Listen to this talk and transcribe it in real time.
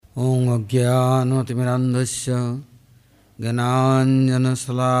अज्ञानतिमिरान्धस्य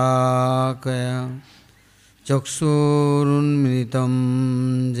ज्ञानाञ्जनशलाकया चक्षुरुन्मिलितं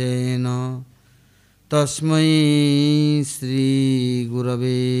येन तस्मै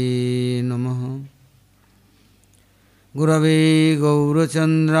श्रीगुरवे नमः। गुरवे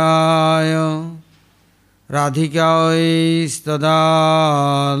गौरचन्द्राय राधिकायै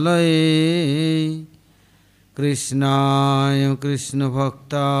कृष्णाय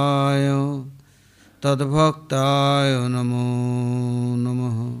कृष्णभक्ताय तद्भक्ताय नमो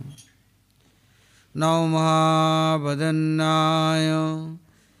नमः। नमो महावदन्नाय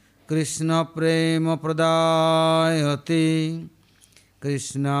कृष्णप्रेमप्रदायते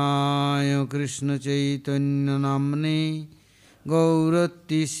कृष्णाय कृष्णचैतन्यनाम्ने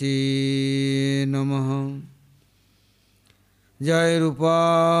गौरतिसे नमः। जय रूपा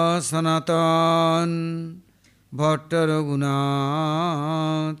सनातन भट्ट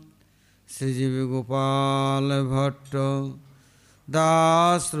रघुनाथ श्रीजीव गोपाल भट्ट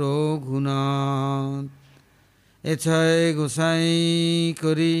दास रघुनाथ एछय गोसाई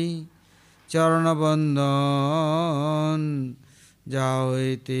करी चरण बंदन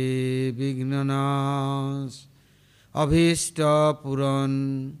जाओते विघ्ननाश अभीष्ट पुरन।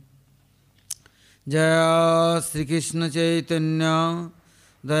 जय श्री कृष्ण चैतन्य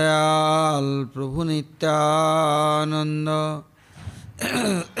दयाल प्रभु नित्यानंद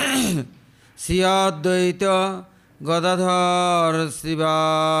श्री अद्वैत गदाधर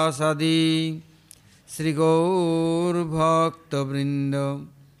श्रीवासादि श्री गौर भक्तवृंद।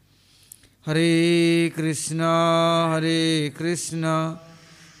 हरे कृष्ण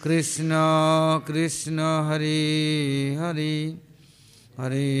कृष्ण कृष्ण हरे हरे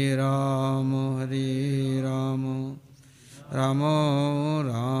हरे राम राम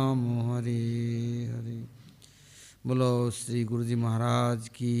राम हरे हरे। बोलो श्री गुरु जी महाराज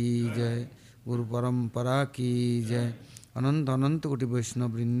की जय, गुरु परंपरा की जय, अनंत अनंत कोटि वैष्णव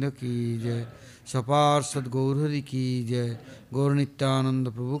वृंद की जय, सपार्षद गौरहरि की जय, गौर नित्यानंद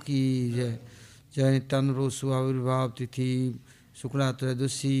प्रभु की जय। जय नित्यानंद प्रभु शुभाविर्भाव तिथि शुक्ला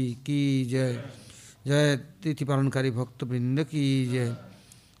त्रयोदशी की जय। जय तिथि पालनकारी भक्त वृंद की जय,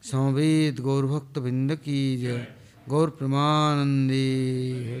 समवेत गौर भक्त वृंद की जय। गौर प्रेमानंदे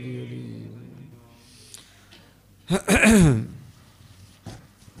हरि हरि।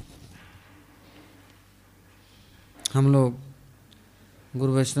 हम लोग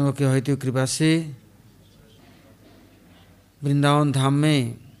गुरु वैष्णव की हेतु कृपा से वृंदावन धाम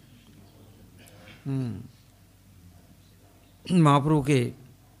में महाप्रभु के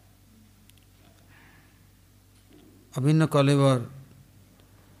अभिन्न कलेवर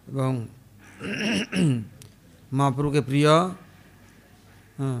एवं महाप्रभु के प्रिय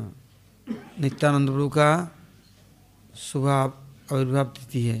नित्यानंद प्रभु का शुभ आविर्भाव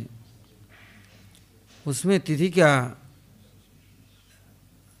तिथि है। उसमें तिथि का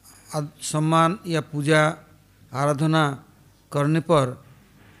सम्मान या पूजा आराधना करने पर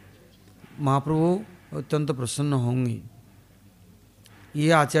महाप्रभु अत्यंत प्रसन्न होंगे।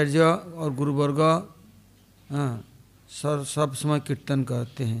 ये आचार्य और गुरुवर्ग सब समय कीर्तन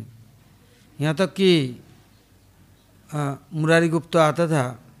करते हैं। यहाँ तक कि मुरारी गुप्त आता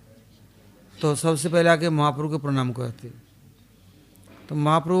था तो सबसे पहले आके महाप्रभु को प्रणाम करते, तो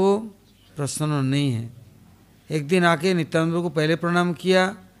महाप्रभु प्रसन्न नहीं है। एक दिन आके नित्यानंद प्रभु को पहले प्रणाम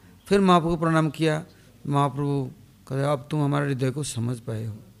किया, फिर महाप्रभु को प्रणाम किया। महाप्रभु कहते अब तुम हमारे हृदय को समझ पाए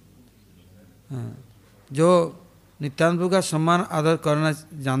हो। जो नित्यानंद प्रभु का सम्मान आदर करना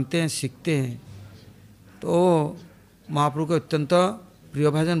जानते हैं, सीखते हैं, तो महाप्रभु के अत्यंत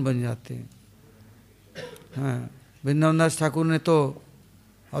प्रियभाजन बन जाते हैं। वृंदावन दास ठाकुर ने तो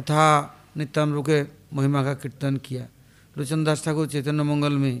अथा नित्यानंद प्रभु के महिमा का कीर्तन किया। लोचन दास ठाकुर चैतन्य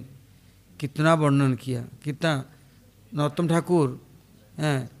मंगल में कितना वर्णन किया, कितना। नरोत्तम ठाकुर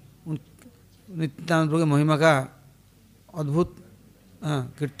नित्यानंद प्रभु के महिमा का अद्भुत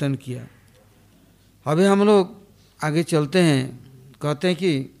कीर्तन किया। अभी हम लोग आगे चलते हैं। कहते हैं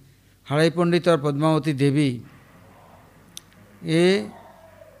कि हड़ई पंडित और पद्मावती देवी ये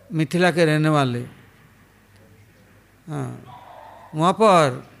मिथिला के रहने वाले, वहाँ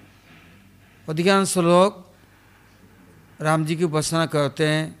पर अधिकांश लोग राम जी की उपासना करते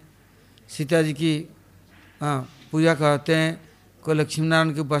हैं, सीता जी की पूजा करते हैं, कोई लक्ष्मी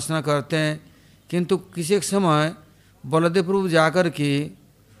नारायण की उपासना करते हैं। किंतु किसी एक समय बलदेव प्रभु जाकर के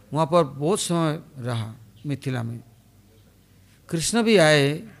वहाँ पर बहुत समय रहा मिथिला में। कृष्ण भी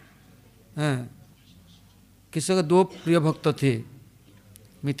आए। कृष्ण के दो प्रिय भक्त थे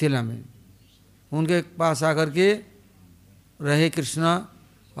मिथिला में, उनके पास आकर के रहे कृष्ण।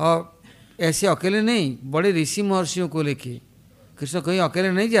 और ऐसे अकेले नहीं, बड़े ऋषि महर्षियों को लेके कृष्ण कहीं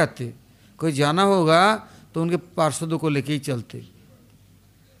अकेले नहीं जाते, कोई जाना होगा तो उनके पार्षदों को लेके ही चलते।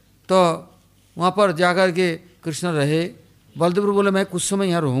 तो वहाँ पर जाकर के कृष्ण रहे। बलदेव प्रभु बोले मैं कुछ समय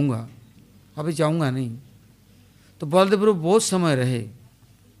यहाँ रहूँगा, अभी जाऊँगा नहीं। तो बलदेव प्रभु बहुत समय रहे।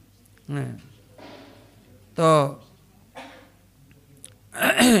 तो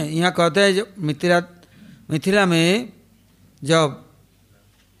यहाँ कहते हैं जब मिथिला में जब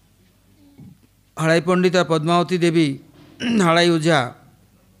हड़ाई पंडित और पद्मावती देवी हड़ाई ओझा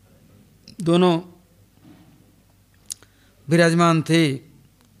दोनों विराजमान थे,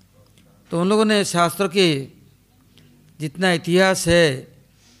 तो उन लोगों ने शास्त्र के जितना इतिहास है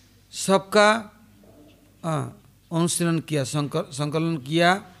सबका अनुशीलन किया, संकलन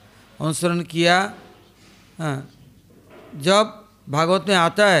किया, अनुसरण किया। जब भागवत में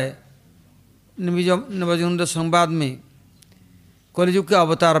आता है नवजुंड संवाद में कलियुग का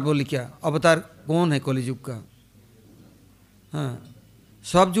अवतार बोली, क्या अवतार कौन है कलियुग का?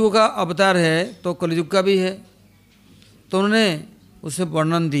 सब युगों का अवतार है तो कलियुग का भी है। तो उन्होंने उसे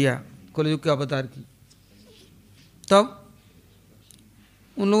वर्णन दिया कलियुग के अवतार की। तब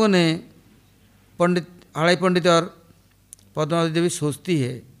उन लोगों ने हड़ाई पंडित और पद्मावती देवी सोचती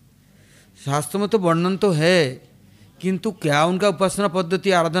है शास्त्र में तो वर्णन तो है, किंतु क्या उनका उपासना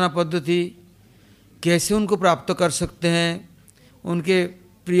पद्धति, आराधना पद्धति कैसे उनको प्राप्त कर सकते हैं, उनके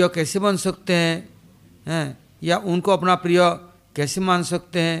प्रिय कैसे बन सकते हैं, या उनको अपना प्रिय कैसे मान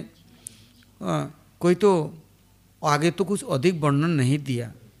सकते हैं। कोई तो आगे तो कुछ अधिक वर्णन नहीं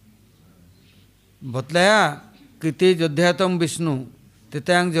दिया। बतलाया कि ते जध्यातम विष्णु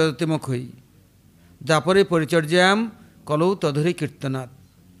तेतांग जगते मखई दापरे परिचर्याम कलौ तधुरी कीर्तनात्।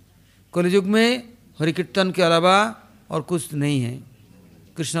 कलियुग में हरि कीर्तन के अलावा और कुछ नहीं है,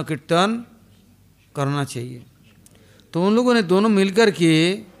 कृष्ण कीर्तन करना चाहिए। तो उन लोगों ने दोनों मिलकर के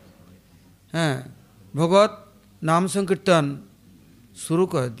भगवत नाम संकीर्तन शुरू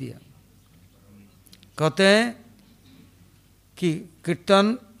कर दिया। कहते हैं कि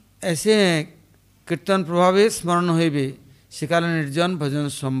कीर्तन ऐसे हैं, कीर्तन प्रभावे स्मरण होइबे शिकाल निर्जन भजन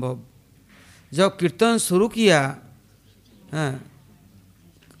संभव। जब कीर्तन शुरू किया,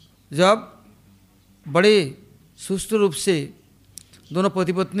 जब बड़े सुष्ट रूप से दोनों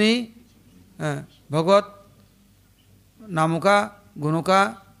पति पत्नी भगवत नामों का, गुणों का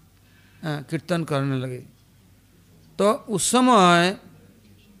कीर्तन करने लगे, तो उस समय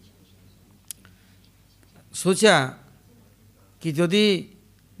सोचा कि यदि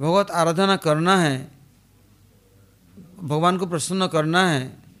भगवत आराधना करना है, भगवान को प्रसन्न करना है,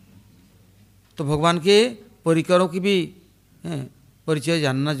 तो भगवान के परिकरों की भी परिचय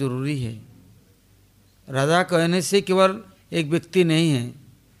जानना जरूरी है। राजा कहने से केवल एक व्यक्ति नहीं है,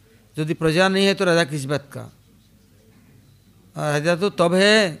 यदि प्रजा नहीं है तो राजा किस बात का? राजा तो तब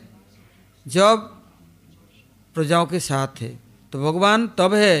है जब प्रजाओं के साथ है, तो भगवान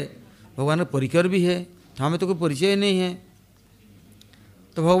तब है, भगवान का परिकर भी है, तो हमें तो कोई परिचय नहीं है।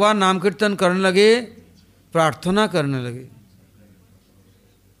 तो भगवान नाम कीर्तन करने लगे, प्रार्थना करने लगे।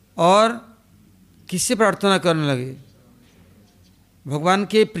 और किससे प्रार्थना करने लगे? भगवान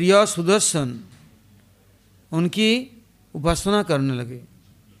के प्रिय सुदर्शन, उनकी उपासना करने लगे,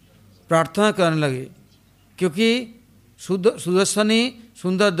 प्रार्थना करने लगे, क्योंकि सुदर्शन ही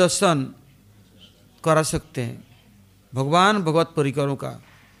सुंदर दर्शन करा सकते हैं भगवान भगवत परिकरों का।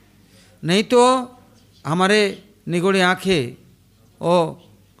 नहीं तो हमारे निगोड़ी आँखें वो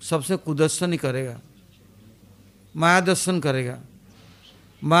सबसे कुदर्शन ही करेगा, माया दर्शन करेगा।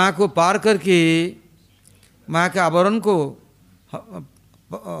 माया को पार करके, माया के आवरण को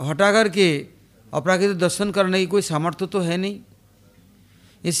हटा करके अपराकृत दर्शन करने की कोई सामर्थ्य तो है नहीं।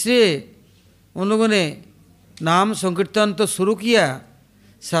 इसलिए उन लोगों ने नाम संकीर्तन तो शुरू किया,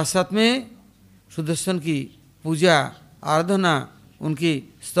 साथ साथ में सुदर्शन की पूजा, आराधना, उनकी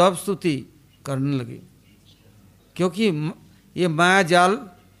स्तव स्तुति करने लगे, क्योंकि ये माया जाल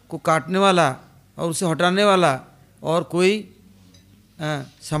को काटने वाला और उसे हटाने वाला और कोई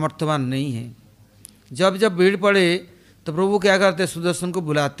सामर्थ्यवान नहीं है। जब जब भीड़ पड़े तो प्रभु क्या करते हैं, सुदर्शन को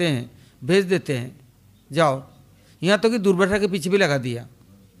बुलाते हैं, भेज देते हैं, जाओ। यहाँ तो कि दुर्घटना के पीछे भी लगा दिया,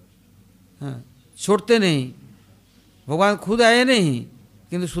 छोड़ते नहीं। भगवान खुद आए नहीं,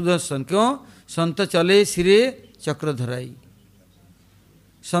 किंतु सुदर्शन, क्यों? संत चले सिरे चक्र धराई।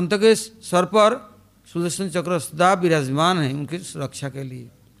 संत के सर पर सुदर्शन चक्र सदा विराजमान है उनकी रक्षा के लिए।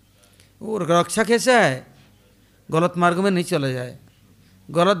 वो रक्षा कैसा है? गलत मार्ग में नहीं चला जाए,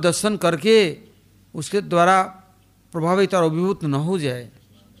 गलत दर्शन करके उसके द्वारा प्रभावित और अभिभूत न हो जाए,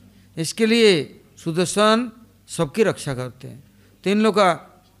 इसके लिए सुदर्शन सबकी रक्षा करते हैं। तो इन लोग का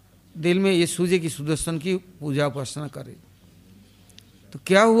दिल में ये सूझे कि सुदर्शन की पूजा उपासना करें। तो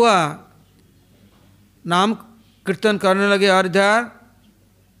क्या हुआ, नाम कीर्तन करने लगे और इधर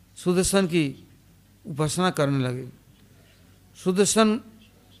सुदर्शन की उपासना करने लगे। सुदर्शन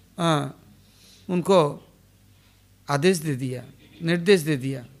उनको आदेश दे दिया, निर्देश दे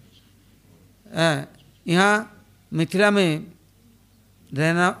दिया, यहाँ मिथिला में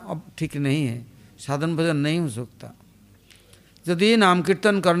रहना अब ठीक नहीं है, साधन भजन नहीं हो सकता। यदि नाम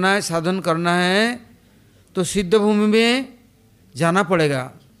कीर्तन करना है, साधन करना है तो सिद्ध भूमि में जाना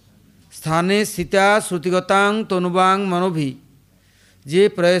पड़ेगा। स्थाने स्थिता श्रुतिगतांग तनुवांग मनोभि जे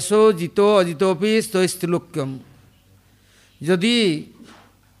प्रयसो जितो अजितोपि स्त्रिलोक्यम। यदि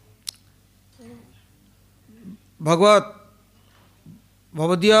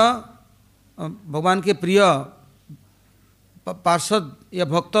भगवदीय भगवान के प्रिय पार्षद या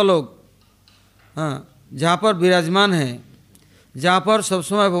भक्त लोग जहाँ पर विराजमान हैं, जहाँ पर सब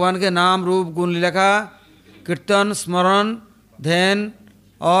समय भगवान के नाम रूप गुण लीला का कीर्तन स्मरण ध्यान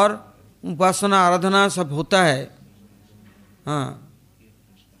और उपासना आराधना सब होता है,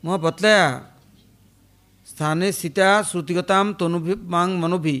 वह बतलाया स्थाने स्थिता श्रुतिगताम तनुवांग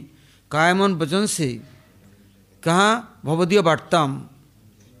मनोभि कायमन वचन से, कहाँ भगवदीय वार्ताम,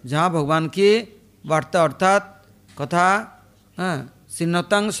 जहाँ भगवान की वार्ता अर्थात कथा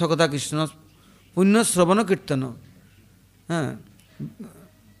श्रीनतांग सकथा कृष्ण पुण्य श्रवण कीर्तन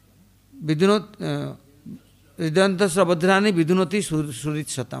विदुनो हृदयंत श्रवध्रानी विदुनोति सुरित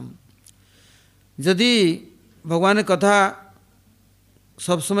शतम। यदि भगवान कथा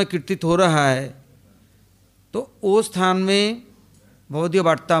सब समय कीर्तित हो रहा है तो वो स्थान में भगवदीय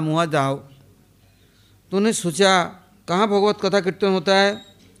वार्ता मुआ जाओ। तो उन्हें सोचा कहाँ भगवत कथा कीर्तन होता है।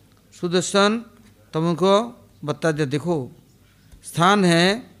 सुदर्शन तुमको बता दिया, देखो स्थान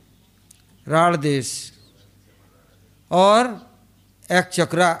है राढ़ देश और एक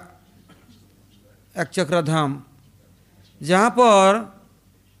चक्रा धाम, जहाँ पर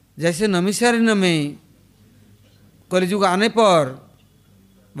जैसे नमिसारण्य में कलियुग आने पर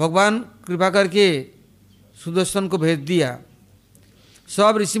भगवान कृपा करके सुदर्शन को भेज दिया,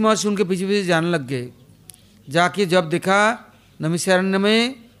 सब ऋषि महर्षि उनके पीछे पीछे जाने लग गए। जाके जब देखा नमिसारण्य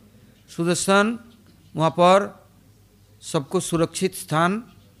में सुदर्शन, वहाँ पर सबको सुरक्षित स्थान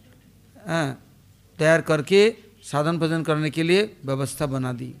तैयार करके साधन भजन करने के लिए व्यवस्था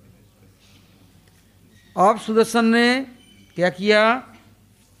बना दी। अब सुदर्शन ने क्या किया,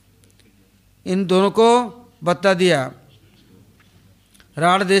 इन दोनों को बता दिया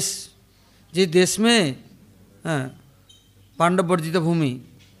राढ़ देश, जिस देश में पांडव वर्जित भूमि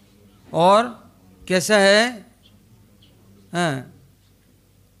और कैसा है,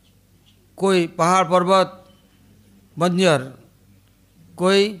 कोई पहाड़ पर्वत बंजर,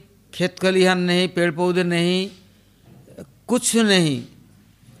 कोई खेत खलिहान नहीं, पेड़ पौधे नहीं, कुछ नहीं,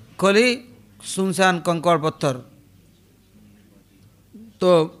 खाली सुनसान कंकड़ पत्थर।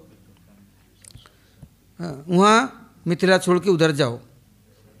 तो वहाँ मिथिला छोड़ के उधर जाओ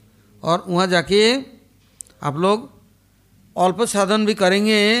और वहाँ जाके आप लोग अल्प साधन भी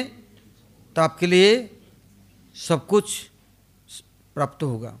करेंगे तो आपके लिए सब कुछ प्राप्त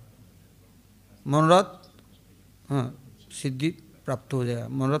होगा, मनोरथ सिद्धि प्राप्त हो जाएगा,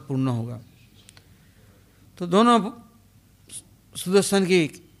 मनोरथ पूर्ण होगा। तो दोनों सुदर्शन की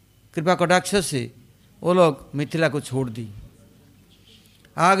कृपा कटाक्ष से वो लोग मिथिला को छोड़ दी,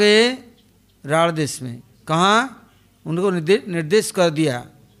 आ गए राढ़ देश में। कहाँ उनको निर्देश कर दिया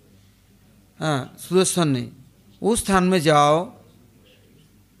सुदर्शन ने, उस स्थान में जाओ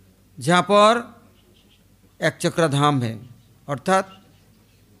जहाँ पर एक चक्र धाम है। अर्थात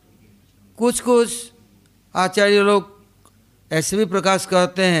कुछ आचार्य लोग ऐसे भी प्रकाश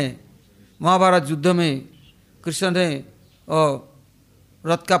करते हैं, महाभारत युद्ध में कृष्ण ने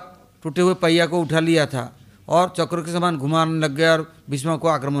रथ का टूटे हुए पहिया को उठा लिया था और चक्र के समान घुमाने लग गया और भीष्म को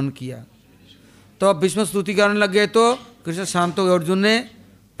आक्रमण किया। तो अब भीष्म स्तुति करने लग गए तो कृष्ण शांत हो गए, अर्जुन ने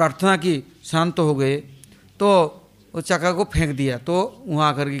प्रार्थना की, शांत हो गए, तो वो चक्र को फेंक दिया तो वहाँ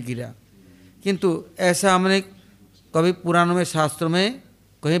आकर के गिरा। किंतु ऐसा हमने कभी पुराणों में शास्त्रों में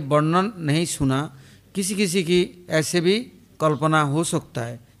कहीं वर्णन नहीं सुना। किसी किसी की ऐसे भी कल्पना हो सकता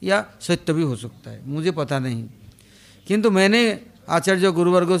है या सत्य भी हो सकता है, मुझे पता नहीं। किंतु मैंने आचार्य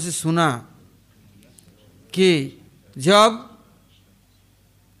गुरुवर्गों से सुना कि जब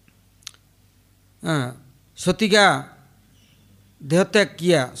सती का देहत्याग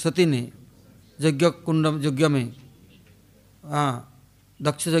किया सती ने यज्ञ कुंड यज्ञ में,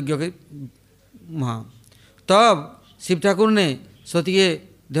 दक्ष यज्ञ के वहाँ, तब शिव ठाकुर ने सती के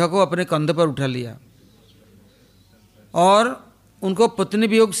देह को अपने कंधे पर उठा लिया और उनको पत्नी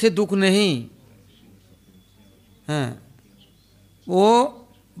वियोग से दुख नहीं है, वो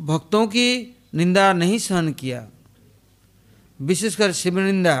भक्तों की निंदा नहीं सहन किया, विशेषकर शिव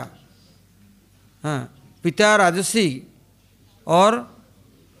निंदा। पिता राजसी और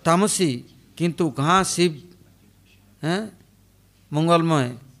तामसी, किंतु कहाँ शिव हैं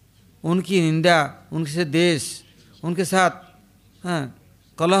मंगलमय, उनकी निंदा, उनके देश, उनके साथ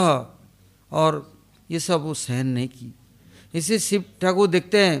कलह और ये सब वो सहन नहीं की। इसे शिव ठाकुर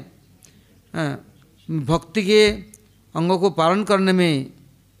देखते हैं भक्ति के अंगों को पालन करने में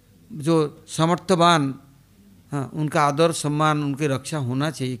जो समर्थवान, उनका आदर सम्मान, उनकी रक्षा होना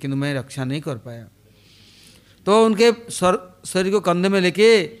चाहिए, किंतु मैं रक्षा नहीं कर पाया। तो उनके शरीर को कंधे में लेके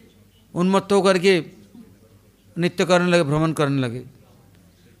उन्मत्त होकर के नृत्य करने लगे, भ्रमण करने लगे।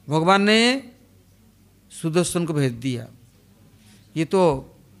 भगवान ने सुदर्शन को भेज दिया। ये तो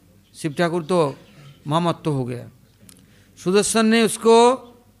शिव ठाकुर तो महामत्त हो गया। सुदर्शन ने उसको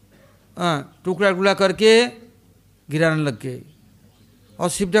टुकड़ा टुकड़ा करके गिराने लग गए और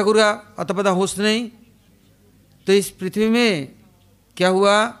शिव ठाकुर का अता पता होश नहीं। तो इस पृथ्वी में क्या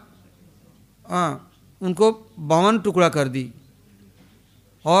हुआ, उनको 52 टुकड़ा कर दी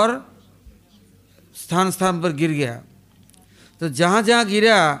और स्थान स्थान पर गिर गया। तो जहाँ जहाँ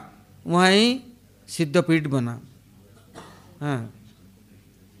गिरा वहीं सिद्धपीठ बना।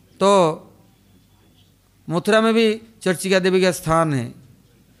 तो मथुरा में भी चर्चिका देवी का स्थान है,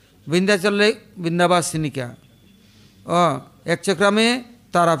 विंध्याचल वृंदावासिनी का, और एक चक्रा में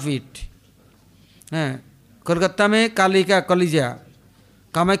तारापीठ है, कलकत्ता में काली का कलिजा,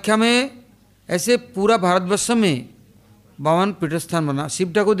 कामाख्या में, ऐसे पूरा भारतवर्ष में 52 पीठस्थान बना।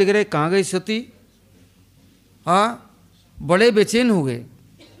 शिव ठाकुर देख रहे कहाँ गई सती, बड़े बेचैन हो गए।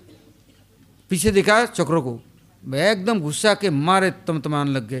 पीछे देखा चक्रों को, एकदम गुस्सा के मारे तमतमान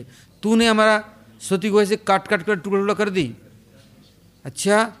लग गए। तूने हमारा सती को ऐसे काट काट कर टुकड़ा टुकड़ा कर दी।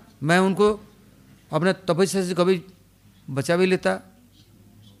 अच्छा, मैं उनको अपने तपस्या से कभी बचा भी लेता,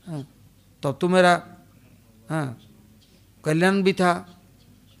 तब तो मेरा कल्याण भी था।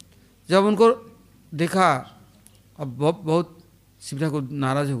 जब उनको देखा, अब बहुत शिव ठाकुर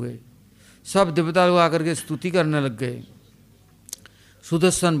नाराज हो गए। सब देवता लोग आकर के स्तुति करने लग गए।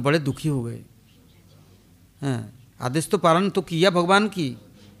 सुदर्शन बड़े दुखी हो गए। आदेश तो पालन तो किया भगवान की।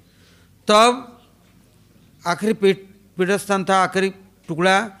 तब आखिरी पीठस्थान था, आखिरी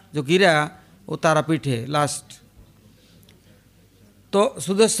टुकड़ा जो गिरा वो तारापीठ है, लास्ट। तो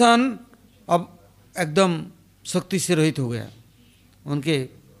सुदर्शन अब एकदम शक्ति से रहित हो गया उनके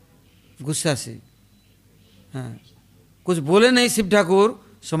गुस्सा से। कुछ बोले नहीं शिव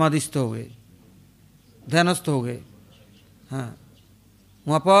ठाकुर, समाधिस्थ हो गए, ध्यानस्थ हो गए।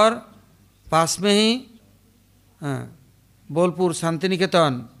 वहाँ पर पास में ही बोलपुर शांति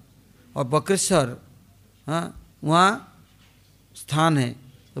निकेतन और बक्रेश्वर, वहाँ स्थान है।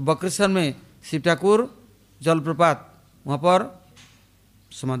 तो बक्रेश्वर में शिव ठाकुर जलप्रपात, वहाँ पर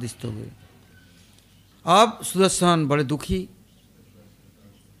समाधिस्थ हो गए। अब सुदर्शन बड़े दुखी।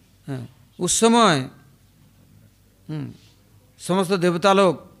 उस समय समस्त देवता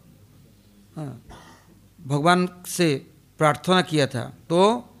लोग भगवान से प्रार्थना किया था,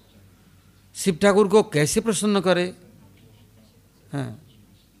 तो शिव ठाकुर को कैसे प्रसन्न करे।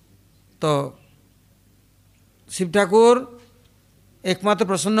 तो शिव ठाकुर एकमात्र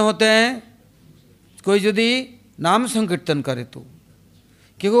प्रसन्न होते हैं कोई यदि नाम संकीर्तन करे तो,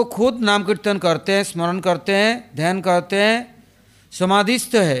 क्योंकि वो खुद नाम कीर्तन करते हैं, स्मरण करते हैं, ध्यान करते हैं,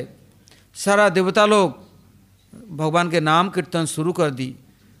 समाधिस्थ है। सारा देवता लोग भगवान के नाम कीर्तन शुरू कर दी,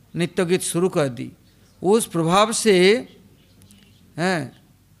 नित्य गीत शुरू कर दी। उस प्रभाव से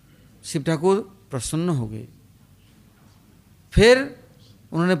शिव ठाकुर प्रसन्न हो गए। फिर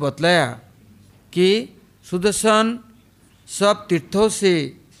उन्होंने बतलाया कि सुदर्शन सब तीर्थों से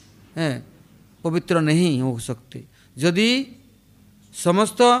पवित्र नहीं हो सकते। यदि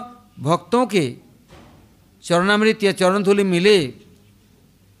समस्त भक्तों के चरणामृत या चरण धूलि मिले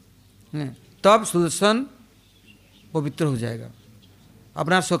तब सुदर्शन पवित्र हो जाएगा,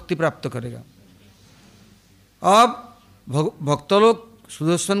 अपना शक्ति प्राप्त करेगा। अब भक्त लोग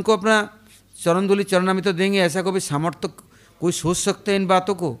सुदर्शन को अपना चरण धूलि चरणामृत देंगे, ऐसा कोई सामर्थ्य कोई सोच सकते हैं इन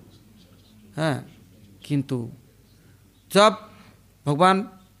बातों को? किंतु जब भगवान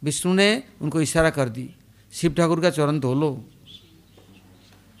विष्णु ने उनको इशारा कर दी, शिव ठाकुर का चरण धो लो,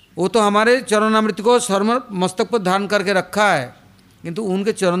 वो तो हमारे चरणामृत को सर्व मस्तक पर धारण करके रखा है, किंतु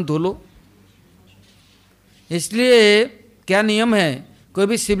उनके चरण धो लो। इसलिए क्या नियम है, कोई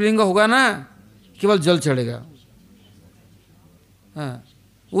भी शिवलिंग होगा ना, केवल जल चढ़ेगा,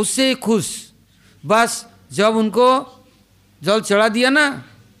 उससे ही खुश। बस जब उनको जल चढ़ा दिया ना,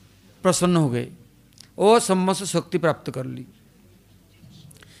 प्रसन्न हो गए, वो समस्त शक्ति प्राप्त कर ली।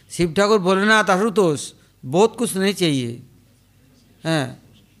 शिव ठाकुर भोलेनाथ आशुतोष बहुत कुछ नहीं चाहिए,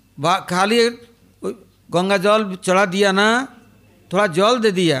 खाली गंगा जल चढ़ा दिया ना, थोड़ा जल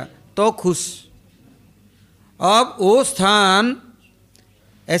दे दिया तो खुश। अब वो स्थान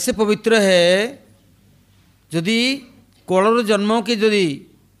ऐसे पवित्र है, यदि करोड़ों जन्मों की यदि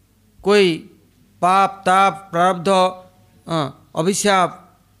कोई पाप ताप प्रारब्ध अभिशाप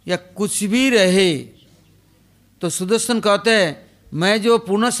या कुछ भी रहे, तो सुदर्शन कहते हैं मैं जो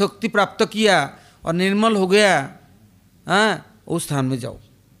पूर्ण शक्ति प्राप्त किया और निर्मल हो गया, उस स्थान में जाओ।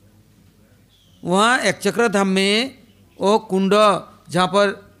 वहाँ एक चक्र धाम में वो कुंड जहाँ पर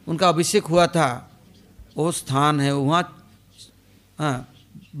उनका अभिषेक हुआ था, वो स्थान है, वहाँ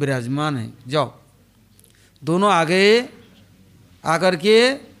विराजमान है, जाओ। दोनों आगे आकर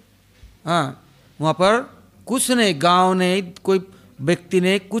के वहाँ पर कुछ नहीं, गांव नहीं, कोई व्यक्ति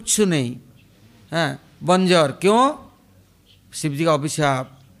नहीं, कुछ नहीं, बंजर। क्यों? शिव जी का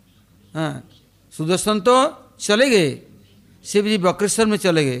अभिशाप। सुदर्शन तो चले गए, शिव जी बक्रेश्वर में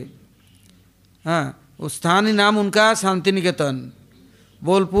चले गए। उस स्थानीय नाम उनका शांति निकेतन,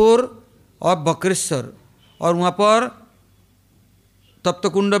 बोलपुर और बक्रेश्वर, और वहाँ पर तप्त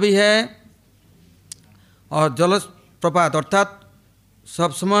कुंड भी है और जल प्रपात, अर्थात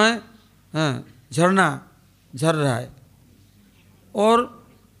सब समय झरना झर रहा है। और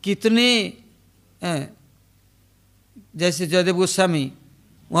कितने जैसे जयदेव गोस्वामी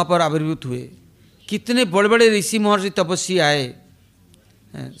वहाँ पर आविर्भूत हुए, कितने बड़े बड़े ऋषि महर्षि तपस्वी आए,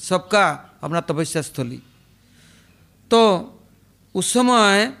 सबका अपना तपस्या स्थली। तो उस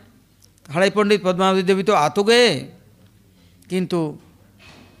समय हड़ाई पंडित पद्मावती देवी तो आ तो गए, किंतु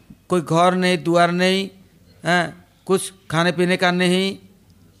कोई घर नहीं, द्वार नहीं, कुछ खाने पीने का नहीं,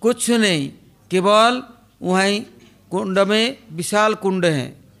 कुछ नहीं, केवल वहीं कुंड में, विशाल कुंड है,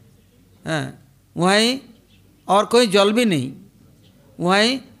 वहीं और कोई जल भी नहीं,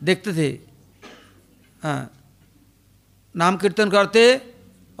 वहीं देखते थे, नाम कीर्तन करते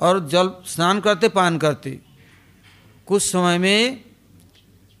और जल स्नान करते, पान करते। कुछ समय में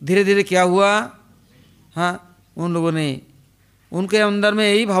धीरे धीरे क्या हुआ, उन लोगों ने, उनके अंदर में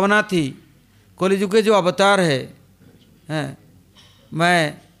यही भावना थी, कलियुग के जो अवतार है,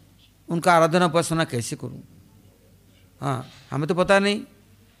 मैं उनका आराधना उपासना कैसे करूं, हमें तो पता नहीं,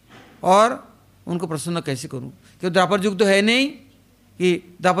 और उनको प्रसन्न कैसे करूं, क्योंकि द्वापर युग तो है नहीं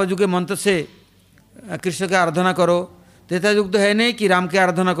कि द्वापर युग के मंत्र से कृष्ण की आराधना करो, त्रेता युग तो है नहीं कि राम की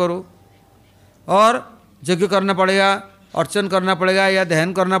आराधना करो, और यज्ञ करना पड़ेगा, अर्चन करना पड़ेगा या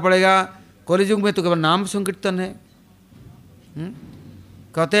ध्यान करना पड़ेगा। कलियुग में तो केवल नाम संकीर्तन है।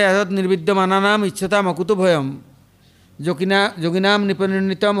 कहते हैं निर्विद्यमाना नाम इच्छता मकुतो भयम जोगिनाम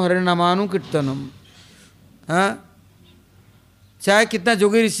निपनिर्णितम हरे नामानुकीर्तनम। चाहे कितना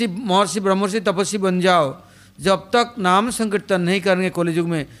जोगी ऋषि महर्षि ब्रह्मर्षि तपस्वी बन जाओ, जब तक नाम संकीर्तन नहीं करेंगे कलियुग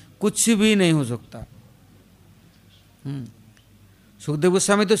में कुछ भी नहीं हो सकता। सुखदेव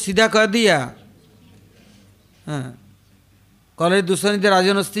गोस्वामी तो सीधा कर दिया, कले दूसरा निधि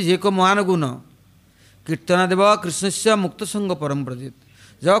राजनस्ति जे को महान गुण कीर्तना देव कृष्ण से मुक्त संग परम प्रजित।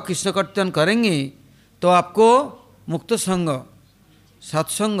 जब कृष्ण कीर्तन करेंगे तो आपको मुक्त संग,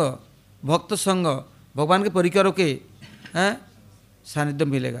 सत्संग, भक्त संग, भगवान के परिकरों के सानिध्य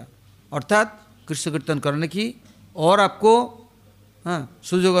मिलेगा, अर्थात कृष्ण कीर्तन करने की और आपको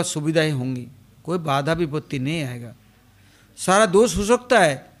सुजोग सुविधाएं होंगी, कोई बाधा विपत्ति नहीं आएगा। सारा दोष हो सकता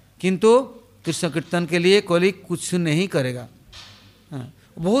है किंतु कृष्ण कीर्तन के लिए कोई कुछ नहीं करेगा।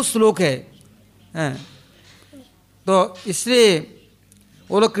 बहुत श्लोक है, तो इसलिए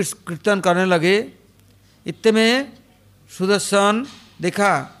वो लोग कीर्तन करने लगे। इतने में सुदर्शन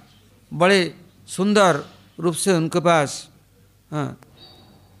देखा, बड़े सुंदर रूप से उनके पास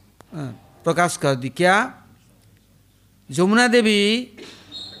प्रकाश कर दी। क्या? यमुना देवी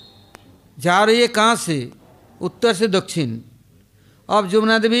जा रही है कहाँ से? उत्तर से दक्षिण। अब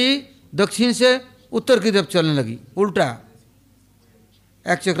यमुना देवी दक्षिण से उत्तर की तरफ चलने लगी, उल्टा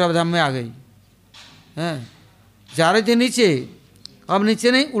एक चक्रधाम में आ गई। जा रही थी नीचे, अब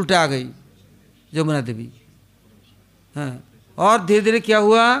नीचे नहीं, उल्टा आ गई यमुना देवी। और धीरे धीरे क्या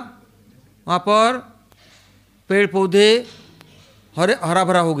हुआ, वहाँ पर पेड़ पौधे हरा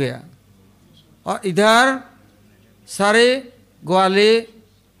भरा हो गया, और इधर सारे ग्वाले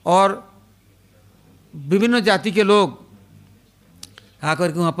और विभिन्न जाति के लोग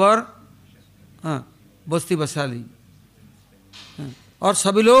आकर के वहाँ पर बस्ती बसा ली, और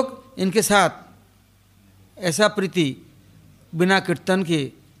सभी लोग इनके साथ ऐसा प्रीति बिना कीर्तन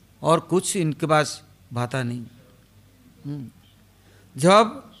के और कुछ इनके पास भाता नहीं।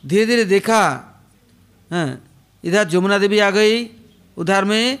 जब धीरे धीरे देखा इधर यमुना देवी आ गई, उधर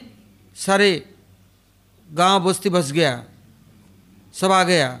में सारे गांव बस्ती बस गया, सब आ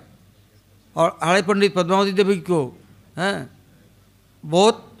गया, और हड़ाई पंडित पद्मावती देवी को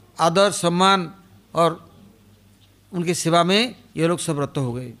बहुत आदर सम्मान और उनकी सेवा में ये लोग सब रत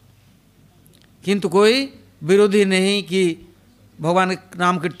हो गए। किंतु कोई विरोधी नहीं कि भगवान के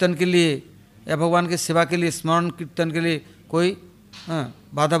नाम कीर्तन के लिए या भगवान के सेवा के लिए, स्मरण कीर्तन के लिए कोई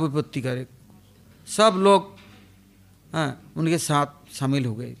बाधा विपत्ति करे। सब लोग उनके साथ शामिल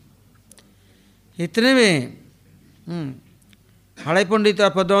हो गए। इतने में हड़ाई पंडित और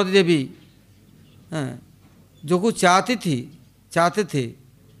पद्मावती देवी जो कुछ चाहते थे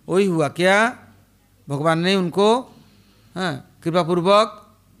वही हुआ। क्या? भगवान ने उनको कृपापूर्वक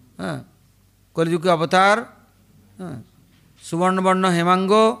कलियुग के अवतार सुवर्ण वर्ण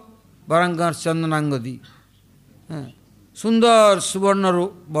हेमांगो वरांग चंदनांग दी, सुंदर सुवर्ण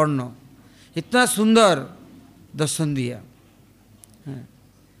वर्ण, इतना सुंदर दर्शन दिया।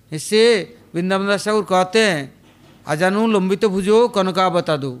 इससे वृंदावन दास ठाकुर कहते हैं, अजानु लंबित भुजो कनका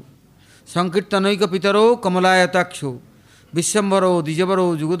बता दो, संकीर्तनैक पितरो कमलायताक्षो, विश्वम्भरो द्विजवरो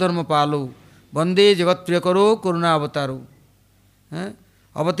जुगधर्म पालो, वंदे जगत प्रिय करो करुणा अवतारो।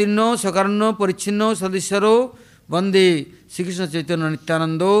 अवतीर्णो सकर्णो परिच्छिन्नो सदस्यरो, वंदे श्री कृष्ण चैतन्य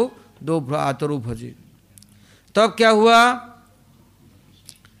नित्यानंदो, दो आतरो भजे। तब क्या हुआ?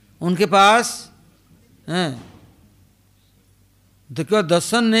 उनके पास तो केवल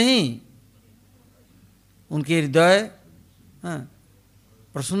दर्शन नहीं, उनके हृदय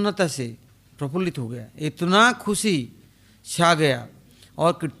प्रसन्नता से प्रफुल्लित हो गया, इतना खुशी छा गया।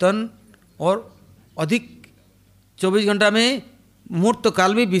 और कीर्तन और अधिक 24 घंटा में मुहूर्त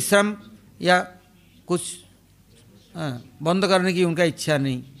काल में विश्राम या कुछ बंद करने की उनका इच्छा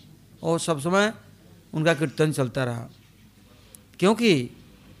नहीं, और सब समय उनका कीर्तन चलता रहा। क्योंकि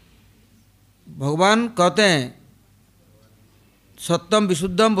भगवान कहते हैं सत्यम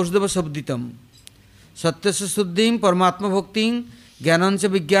विशुद्धम वसुदेव शब्दितम, सत्य से शुद्धिम परमात्मा भक्तिं ज्ञानं च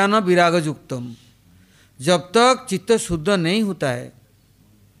विज्ञान विरागयुक्तम। जब तक चित्त शुद्ध नहीं होता है,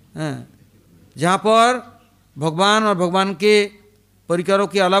 जहाँ पर भगवान और भगवान के परिकरों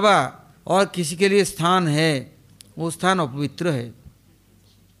के अलावा और किसी के लिए स्थान है, वो स्थान अपवित्र है,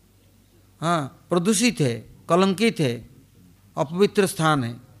 प्रदूषित है, कलंकित है, अपवित्र स्थान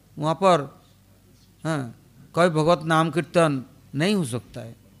है। वहाँ पर कोई भगवत नाम कीर्तन नहीं हो सकता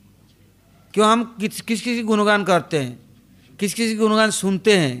है। क्यों? हम किस गुणगान करते हैं, किस गुणगान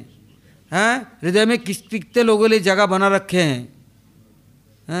सुनते हैं, हृदय में कितने लोगों लिए जगह बना रखे हैं,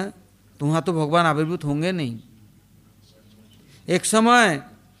 तो वहाँ तो भगवान आविर्भूत होंगे नहीं। एक समय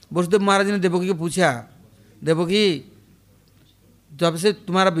वसुदेव महाराज ने देवकी को पूछा, देवकी जब से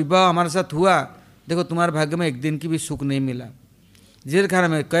तुम्हारा विवाह हमारे साथ हुआ, देखो तुम्हारे भाग्य में एक दिन की भी सुख नहीं मिला। जेल खाने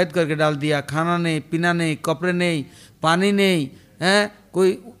में कैद करके डाल दिया, खाना नहीं, पीना नहीं, कपड़े नहीं, पानी नहीं,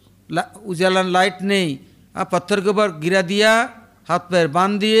 कोई उजाला लाइट नहीं, पत्थर के ऊपर गिरा दिया, हाथ पैर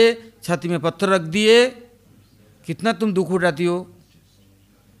बांध दिए, छाती में पत्थर रख दिए, कितना तुम दुख उठाती हो?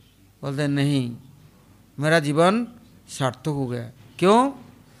 बोलते नहीं, मेरा जीवन सार्थक हो गया। क्यों?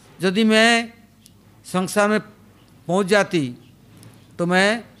 यदि मैं संसार में पहुंच जाती तो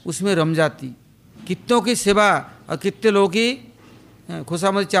मैं उसमें रम जाती। कितनों की सेवा और कितने लोगों की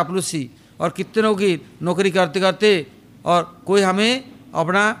खुशामदी चापलूसी और कितने लोगों की नौकरी करते करते और कोई हमें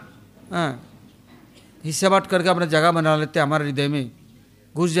अपना हिस्सा बांट करके अपना जगह बना लेते, हमारे हृदय में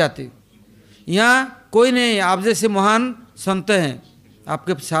घुस जाते। यहाँ कोई नहीं, आप जैसे महान संत हैं,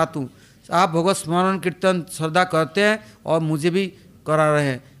 आपके साथ हूँ, आप भगवत स्मरण कीर्तन श्रद्धा करते हैं और मुझे भी करा रहे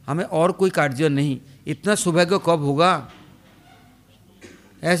हैं, हमें और कोई कार्य नहीं। इतना सौभाग्य कब होगा?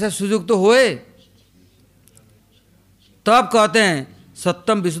 ऐसा सुयोग तो होए। तब कहते हैं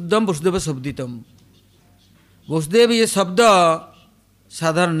सत्यम विशुद्धम वसुदेव शब्दितम। वसुदेव ये शब्द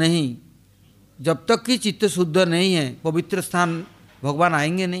साधारण नहीं, जब तक कि चित्त शुद्ध नहीं है, पवित्र स्थान भगवान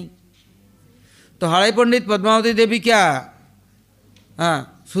आएंगे नहीं। तो हड़ाई पंडित पद्मावती देवी क्या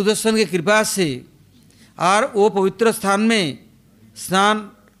सुदर्शन की कृपा से और वो पवित्र स्थान में स्नान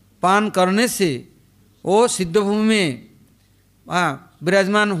पान करने से, वो सिद्ध भूमि में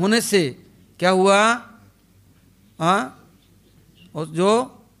विराजमान होने से क्या हुआ? जो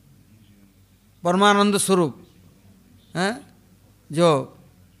परमानंद स्वरूप जो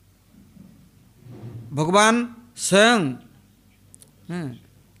भगवान स्वयं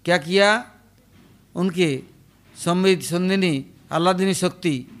क्या किया? उनके संवेद संदिनी आह्लादिनी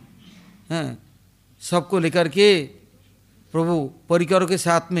शक्ति सबको लेकर के प्रभु परिकरों के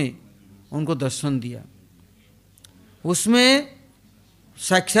साथ में उनको दर्शन दिया। उसमें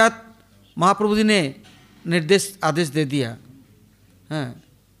साक्षात महाप्रभु जी ने निर्देश आदेश दे दिया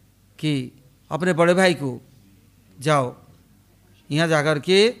कि अपने बड़े भाई को जाओ यहाँ जाकर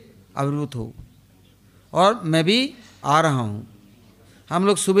के आविर्भूत हो, और मैं भी आ रहा हूँ। हम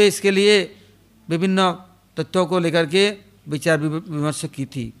लोग सुबह इसके लिए विभिन्न तथ्यों को लेकर के विचार विमर्श की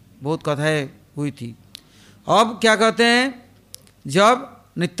थी, बहुत कथाएं हुई थी। अब क्या कहते हैं, जब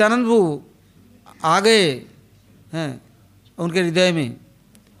नित्यानंद प्रभु आ गए हैं उनके हृदय में।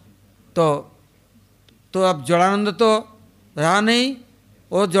 तो अब जड़ानंद तो रहा नहीं,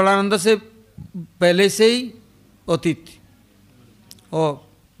 और जड़ानंद से पहले से ही अतीत और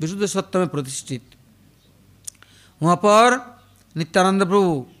विशुद्ध सत्य में प्रतिष्ठित। वहाँ पर नित्यानंद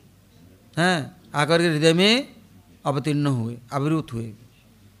प्रभु हैं आकर के हृदय में अवतीर्ण हुए, आविर्भूत हुए।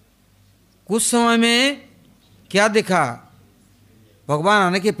 कुछ समय में क्या देखा, भगवान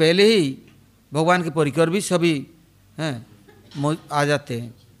आने के पहले ही भगवान के परिकर भी सभी हैं आ जाते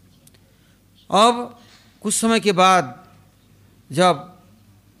हैं। अब कुछ समय के बाद जब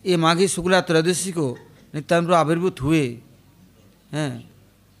ये माघी शुक्ला त्रयोदशी को नित्यानंद प्रभु आविर्भूत हुए हैं,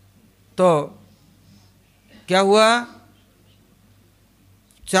 तो क्या हुआ,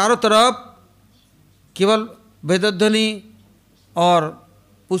 चारों तरफ केवल वेदध्वनि और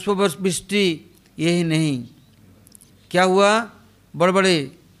पुष्पवृष्टि यही नहीं, क्या हुआ, बड़े बड़े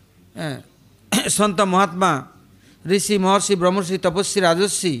संत महात्मा, ऋषि, महर्षि, ब्रह्मर्षि, तपस्वी,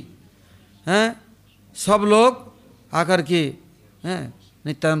 राजर्षि हैं, सब लोग आकर के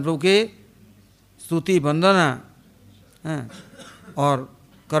नित्यानंद प्रभु के स्तुति वंदना और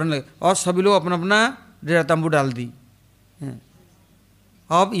करने लगे, और सभी लोग अपना अपना डेरा तंबू डाल दी।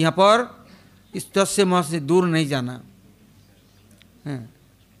 अब यहाँ पर इस तट से वहाँ से दूर नहीं जाना।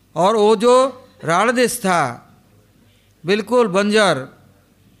 और वो जो राण देश था बिल्कुल बंजर,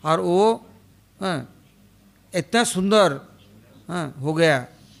 और वो इतना सुंदर हो गया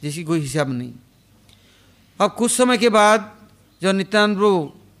जिसकी कोई हिसाब नहीं। अब कुछ समय के बाद जब नित्यानंद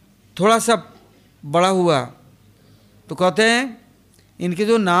प्रभु थोड़ा सा बड़ा हुआ तो कहते हैं इनके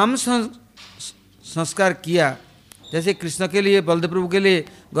जो नाम संस्कार किया, जैसे कृष्ण के लिए, बलदेव प्रभु के लिए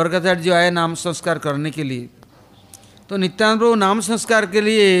गर्गाचार्य जी आए नाम संस्कार करने के लिए, तो नित्यानंद प्रभु नाम संस्कार के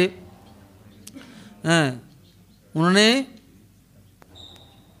लिए उन्होंने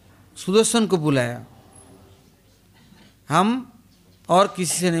सुदर्शन को बुलाया। हम और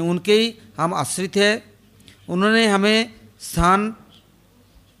किसी से नहीं, उनके ही हम आश्रित हैं। उन्होंने हमें स्थान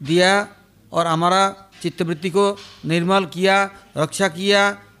दिया और हमारा चित्तवृत्ति को निर्मल किया, रक्षा किया,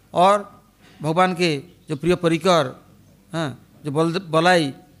 और भगवान के जो प्रिय परिकर जो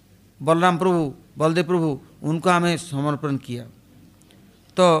बलराम प्रभु, बलदेव प्रभु, उनका हमें समर्पण किया।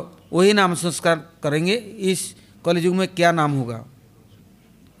 तो वही नाम संस्कार करेंगे। इस कलयुग में क्या नाम होगा?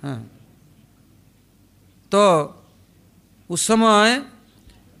 तो उस समय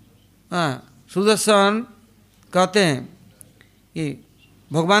सुदर्शन कहते हैं कि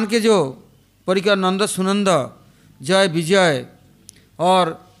भगवान के जो परिकर नंद, सुनंद, जय, विजय और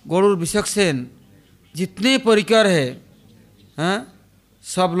गरुड़, विचक्षण जितने परिकर हैं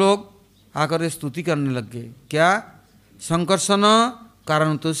सब लोग आकर स्तुति करने लग गए। क्या? संकर्षण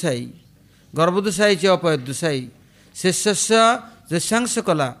कारणोत्साही, गर्भोदशाई च अपयोदशाई, शेषस्य दशांश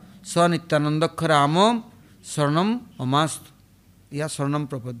कला स नित्यानंदक्षर आम शरणम अमास्तु या शरणम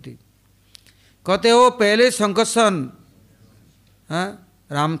प्रपद्ये। कहते हो पहले संकर्षण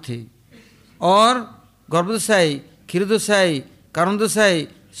राम थे, और गर्भोदशाई, क्षीरोदशाई, कारणोदशाई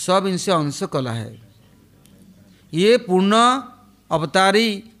सब इनसे अंश कला है। ये पूर्ण अवतारी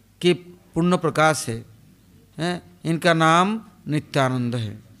के पूर्ण प्रकाश है। इनका नाम नित्यानंद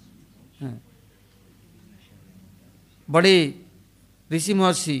है। बड़े ऋषि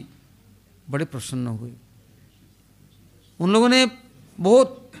महर्षि बड़े प्रसन्न हुए। उन लोगों ने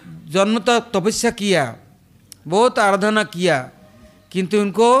बहुत जन्म तक तपस्या किया, बहुत आराधना किया, किंतु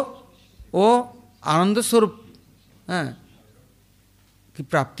उनको वो आनंद स्वरूप की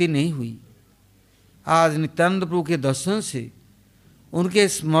प्राप्ति नहीं हुई। आज नित्यानंद प्रभु के दर्शन से, उनके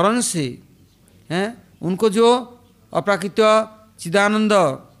स्मरण से उनको जो अप्राकृत चिदानंद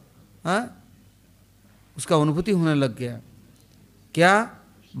उसका अनुभूति होने लग गया। क्या?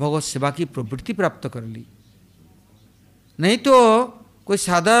 भगवत सेवा की प्रवृत्ति प्राप्त कर ली। नहीं तो कोई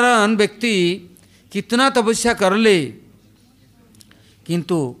साधारण व्यक्ति कितना तपस्या कर ले,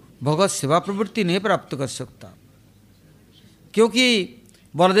 किंतु भगवत सेवा प्रवृत्ति नहीं प्राप्त कर सकता। क्योंकि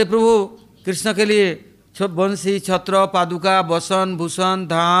बलदेव प्रभु कृष्ण के लिए वंशी, छत्र, पादुका, वसन, भूषण,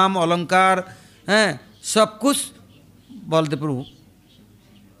 धाम, अलंकार सब कुछ बलदेव प्रभु।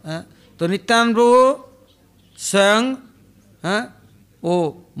 तो नित्यानंद प्रभु स्वयं वो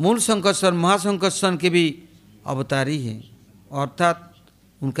मूल संकर्षण, महासंकर्षण के भी अवतारी हैं, अर्थात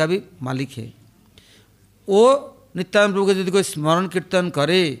उनका भी मालिक है। वो नित्यानंद प्रभु के यदि कोई स्मरण कीर्तन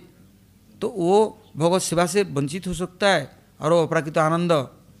करे तो वो भगवत सेवा से वंचित हो सकता है और वो अप्राकृत आनंद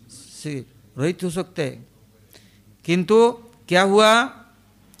से रहित हो सकते हैं। किंतु क्या हुआ?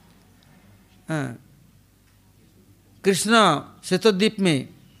 कृष्ण श्वेतद्वीप में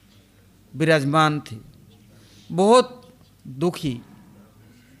विराजमान थे, बहुत दुखी।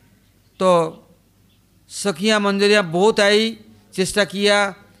 तो सखियाँ मंजरियाँ बहुत आई, चेष्टा किया,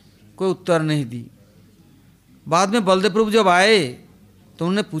 कोई उत्तर नहीं दी। बाद में बलदेव प्रभु जब आए तो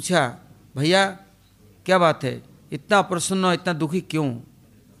उन्होंने पूछा, भैया क्या बात है, इतना अप्रसन्न, इतना दुखी क्यों?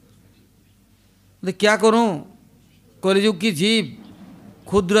 तो क्या करूं, कलियुग की जीव,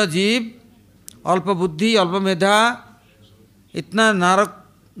 क्षुद्र जीव, अल्प बुद्धि, अल्प मेधा, इतना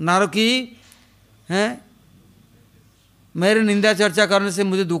नारकी है। मेरे निंदा चर्चा करने से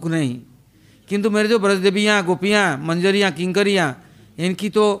मुझे दुख नहीं, किंतु मेरे जो ब्रजदेवियाँ, गोपियाँ, मंजरियाँ, किंकरियाँ, इनकी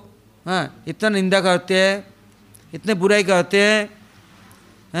तो इतना निंदा करते हैं, इतने बुराई करते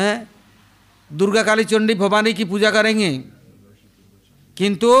हैं। दुर्गा, काली, चंडी, भवानी की पूजा करेंगे,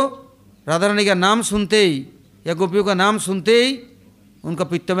 किंतु राधा रानी का नाम सुनते ही या गोपियों का नाम सुनते ही उनका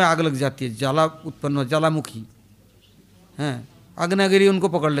पित्त में आग लग जाती है, ज्वाला उत्पन्न, ज्वालामुखी हैं, अग्निगिरी उनको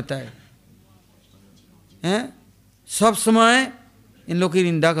पकड़ लेता है। सब समय इन लोग की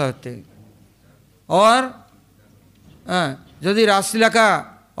निंदा करते हैं। और यदि रासलीला का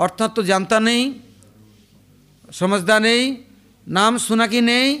अर्थ तो जानता नहीं, समझता नहीं, नाम सुना कि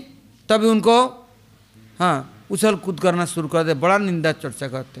नहीं, तभी उनको उछल कूद करना शुरू कर दे, बड़ा निंदा चर्चा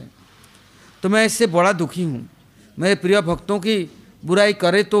करते हैं। तो मैं इससे बड़ा दुखी हूँ। मेरे प्रिय भक्तों की बुराई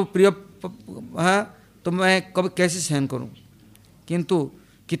करे तो तो मैं कभी कैसे सहन करूँ? किंतु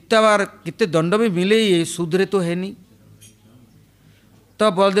कितना बार, कितने दंड भी मिले, ये सुधरे तो है नहीं।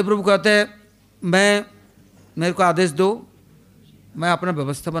 तब बलदेव प्रभु कहते हैं, मेरे को आदेश दो, मैं अपना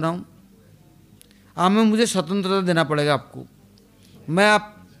व्यवस्था बनाऊं। आप में मुझे स्वतंत्रता देना पड़ेगा आपको, मैं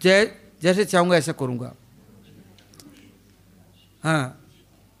आप जैसे चाहूँगा ऐसा करूँगा।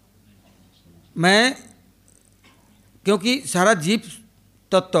 मैं, क्योंकि सारा जीव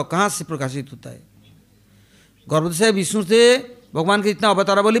तत्व कहाँ से प्रकाशित होता है? गर्भ से विष्णु से भगवान के इतना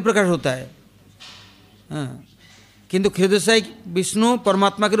अवतारावली प्रकाश होता है। किंतु क्षुद्रसाई विष्णु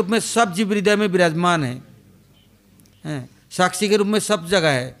परमात्मा के रूप में सब जीव हृदय में विराजमान है, साक्षी के रूप में सब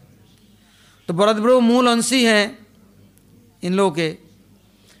जगह है। तो बलदेव प्रभु मूल अंशी हैं इन लोगों के।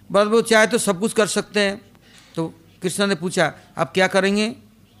 बलदेव प्रभु चाहे तो सब कुछ कर सकते हैं। तो कृष्ण ने पूछा, आप क्या करेंगे?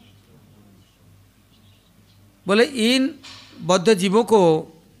 बोले, इन बद्ध जीवों को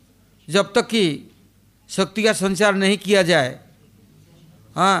जब तक कि शक्ति का संचार नहीं किया जाए,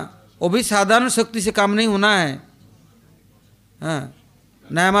 वो भी साधारण शक्ति से काम नहीं होना है।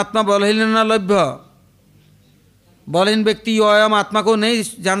 न्यायमात्मा बलहीन न लभ्य, बलहीन व्यक्ति अयम आत्मा को नहीं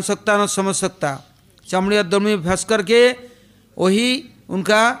जान सकता, न समझ सकता। चमड़ी और दम में फंस करके वही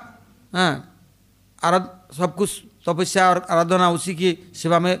उनका सब कुछ तपस्या और आराधना उसी की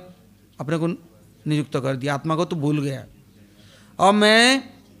सेवा में अपने को नियुक्त कर दिया, आत्मा को तो भूल गया। और मैं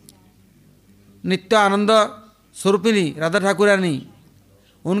नित्य आनंद स्वरूपिणी राधा ठाकुरानी,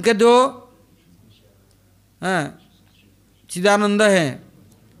 उनके जो चिदानंद है,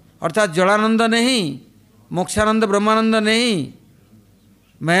 अर्थात जड़ानंद नहीं, मोक्षानंद, ब्रह्मानंद नहीं,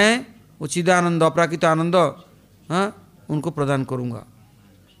 मैं वो चिदानंद, अपराकृत आनंद उनको प्रदान करूँगा।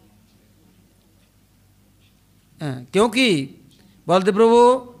 क्योंकि बलदेव प्रभु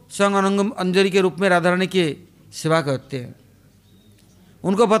संग अनंग अंजलि के रूप में राधा रानी की सेवा करते हैं,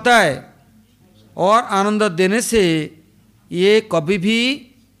 उनको पता है। और आनंद देने से ये कभी भी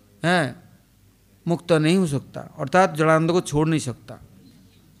मुक्त नहीं हो सकता, अर्थात जड़ानंद को छोड़ नहीं सकता।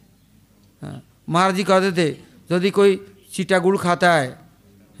 महाराज जी कहते थे, यदि कोई चीटा गुड़ खाता है,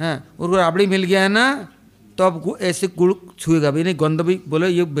 उसको राबड़ी मिल गया है ना, तो अब ऐसे गुड़ छुएगा भी नहीं, गंध भी, बोले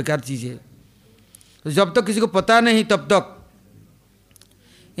ये बेकार चीज़ है। तो जब तक किसी को पता नहीं तब तक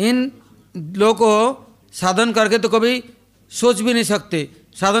इन लोगों को साधन करके तो कभी सोच भी नहीं सकते।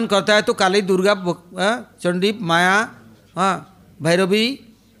 साधन करता है तो काली, दुर्गा, चंडी, माया, भैरवी,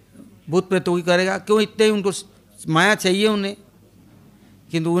 भूत प्रेतों की करेगा। क्यों? इतने ही उनको माया चाहिए उन्हें,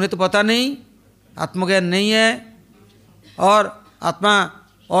 किंतु उन्हें तो पता नहीं, आत्मज्ञान नहीं है, और आत्मा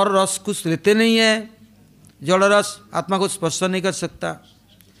और रस कुछ लेते नहीं है। जड़ रस आत्मा को स्पर्श नहीं कर सकता।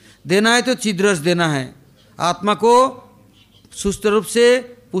 देना है तो चिद्रस देना है, आत्मा को सुस्त रूप से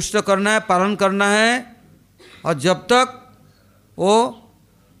पुष्ट करना है, पालन करना है। और जब तक वो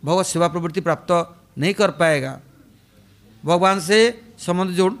भगवत सेवा प्रवृत्ति प्राप्त नहीं कर पाएगा, भगवान से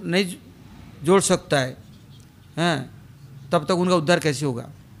संबंध नहीं जोड़ सकता है, तब तक उनका उद्धार कैसे होगा?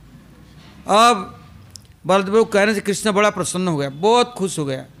 अब बलदेव कहने से कृष्ण बड़ा प्रसन्न हो गया, बहुत खुश हो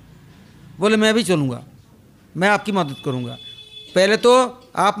गया। बोले, मैं भी चलूँगा, मैं आपकी मदद करूँगा। पहले तो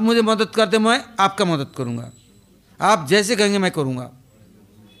आप मुझे मदद करते, मैं आपका मदद करूँगा, आप जैसे कहेंगे मैं करूँगा।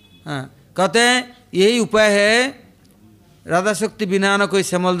 कहते हैं यही उपाय है, राधा शक्ति बिना न कोई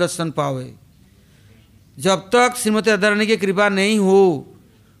श्यामल दर्शन पावे। जब तक श्रीमती राधा रानी की कृपा नहीं हो,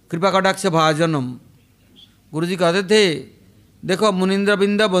 कृपा कटाक्ष भाजनम, गुरु जी कहते थे, देखो मुनिंद्र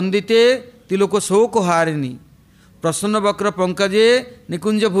बिंद वंदिते तिलोक शोक हारिणी प्रसन्न वक्र पंकजे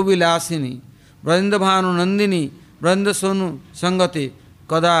निकुंज भुविलासिनी ब्रजेंद्र भानु नंदिनी ब्रजेंद्र सोनु संगते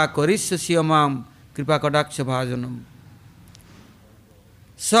कदा करिष्यसि माम कृपा कटाक्ष भाजनम।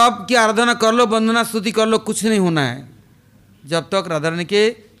 सब की आराधना कर लो, वंदना स्तुति कर लो, कुछ नहीं होना है जब तक राधा रानी के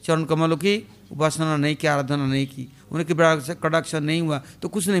चरण कमलों की उपासना नहीं की, आराधना नहीं की, उन्हें कृपा कटाक्ष नहीं हुआ तो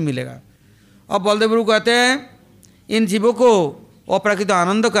कुछ नहीं मिलेगा। अब बलदेव प्रभु कहते हैं इन जीवों को अप्राकृत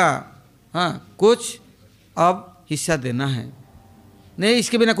आनंद का कुछ अब हिस्सा देना है, नहीं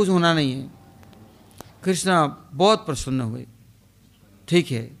इसके बिना कुछ होना नहीं है। कृष्ण बहुत प्रसन्न हुए।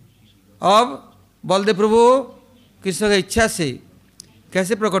 ठीक है, अब बलदेव प्रभु कृष्ण की इच्छा से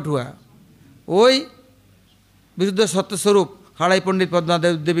कैसे प्रकट हुआ, वही विरुद्ध सत्य स्वरूप हाड़ाई पंडित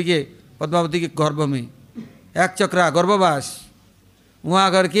पद्मावती के गर्भ में एक चक्रा गर्भवास,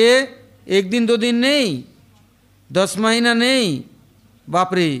 वहाँ करके 1 दिन 2 दिन नहीं, 10 महीना नहीं,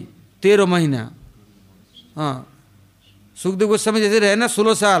 बाप रे 13 महीना। हाँ, सुखदेव गोस्वामी जैसे रहे ना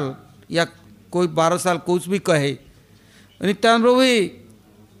 16 साल या कोई 12 साल कुछ भी कहे, नित्यानंद प्रभु भी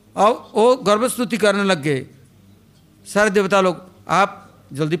अब वो गर्भस्तुति करने लग गए। सारे देवता लोग आप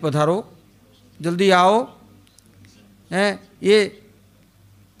जल्दी पधारो, जल्दी आओ, हैं ये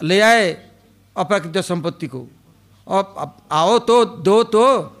ले आए अप्राकृत संपत्ति को, और आओ तो दो। तो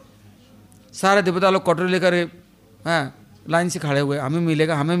सारे देवता लोग कटोरे लेकर लाइन से खड़े हुए, हमें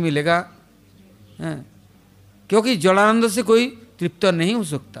मिलेगा हमें मिलेगा, क्योंकि जलानंद से कोई तृप्त नहीं हो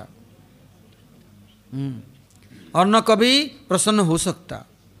सकता और न कभी प्रसन्न हो सकता।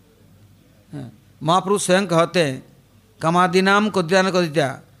 महाप्रभु स्वयं कहते हैं कामादीनाम कदिता न कदिता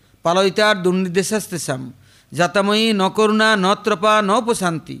पालयिता दुर्निर्देशस्तेषाम जातमयी न करुणा न त्रपा न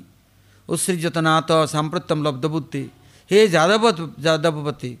उपशांति उत्सृजतनाथ सांप्रत्यम लब्धबुद्धि। हे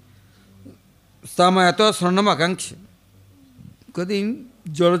जादवपति सामयत स्वर्णम आकांक्ष। कहते इन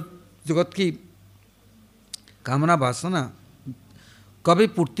जड़ जगत की कामना वासना कभी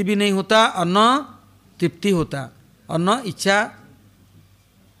पूर्ति भी नहीं होता और न तृप्ति होता और न इच्छा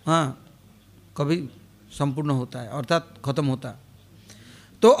कभी संपूर्ण होता है अर्थात खत्म होता।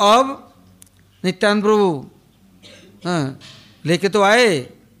 तो अब नित्यानंद प्रभु लेके तो आए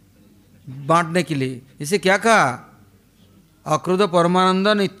बांटने के लिए। इसे क्या कहा, अक्रोध परमानंद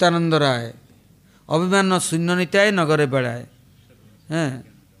नित्यानंद राय अभिमान न शून्य नित्याय नगरे बेड़ाए।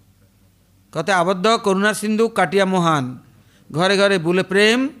 कहते आबद्ध करुणा सिंधु काटिया मोहान घरे घरे बुले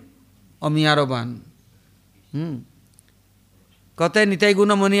प्रेम अमियारो बान। कहते निताई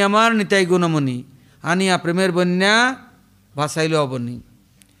गुण मणि आमार निताई गुण मणि आनिया प्रेमेर बन्या भाषाइलो अबनी।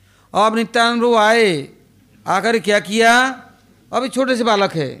 अब नित्यानंद प्रभु आए, आकर क्या किया, अभी छोटे से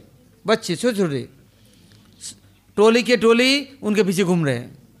बालक है, बच्चे छोटे छोटे, टोली के टोली उनके पीछे घूम रहे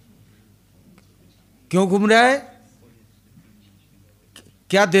हैं। क्यों घूम रहा है,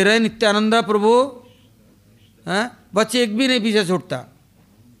 क्या दे रहे हैं नित्यानंद प्रभु, बच्चे एक भी नहीं पीछे छोड़ता।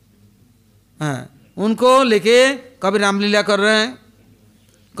 उनको लेके कभी रामलीला कर रहे हैं,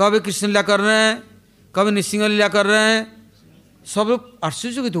 कभी कृष्ण लीला कर रहे हैं, कभी नृसिंह लीला कर रहे हैं। सब लोग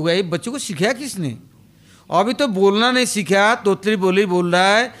आश्चर्यचकित हो गए, बच्चों को सिखाया किसने, अभी तो बोलना नहीं सीखा, तोतली बोली बोल रहा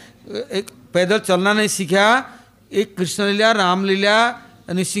है, एक पैदल चलना नहीं सीखा। एक कृष्ण लीला, रामलीला,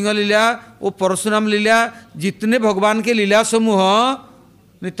 नृसिंह लीला, वो परशुराम लीला, जितने भगवान के लीला समूह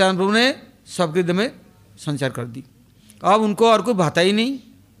नित्यानंद प्रभु ने सबके हृदय में संचार कर दी। अब उनको और कोई भाता ही नहीं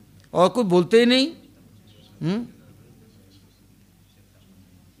और कोई बोलते ही नहीं।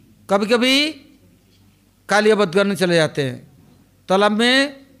 कभी कभी कालिया वध करने चले जाते हैं तालाब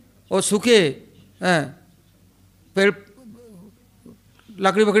में, और सूखे पेड़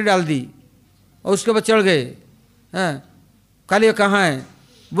लकड़ी बकड़ी डाल दी और उसके बाद चढ़ गए। कालिया कहाँ है,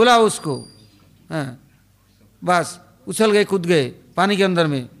 बुलाओ उसको। बस उछल गए, कूद गए पानी के अंदर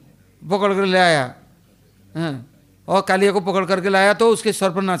में, पकड़ कर ले आया। और कालिया को पकड़ करके लाया तो उसके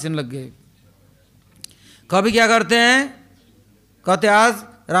सर पर नाचने लग गए। कभी क्या करते हैं, कहते आज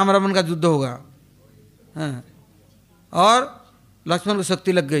राम रावण का युद्ध होगा, और लक्ष्मण को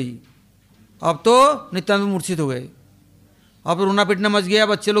शक्ति लग गई। अब तो नित्यानंद मूर्छित हो गए, अब रोना पीटना मच गया,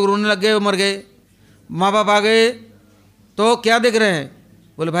 बच्चे लोग रोने लग गए, वो मर गए। माँ बाप आ गए तो क्या देख रहे हैं,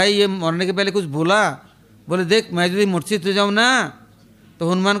 बोले भाई ये मरने के पहले कुछ बोला, बोले देख मैं यदि मूर्छित हो जाऊँ ना तो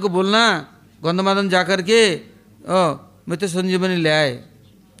हनुमान को बोलना गंधमादन जा कर के मृत्यु संजीवनी ले आए,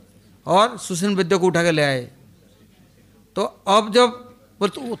 और सुषेण वैद्य को उठा के ले आए। तो अब जब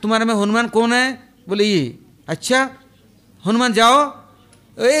बोले तुम्हारे में हनुमान कौन है, बोले ये। अच्छा हनुमान जाओ,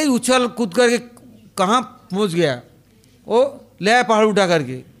 ए उछल कूद करके कहाँ पहुँच गया, वो ले आया पहाड़ उठा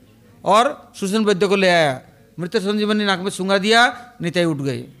करके, और सुषेण वैद्य को ले आया, मृत्यु संजीवनी नाक में सूंघा दिया, निताई उठ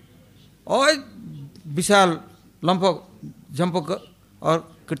गए, और विशाल लंपक झंपक और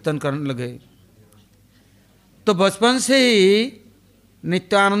कीर्तन करने लगे। तो बचपन से ही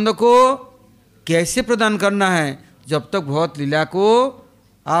नित्यानंद को कैसे प्रदान करना है, जब तक भगवत लीला को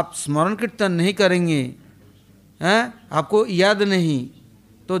आप स्मरण कीर्तन नहीं करेंगे, हैं, आपको याद नहीं,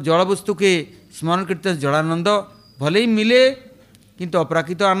 तो जड़ वस्तु के स्मरण कीर्तन जड़ानंद भले ही मिले किंतु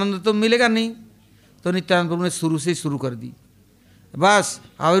अपराकृत आनंद तो मिलेगा नहीं। तो नित्यानंद प्रभु ने शुरू से ही शुरू कर दी, बस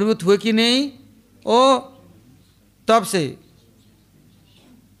आविर्भूत हुए कि नहीं, ओ तब से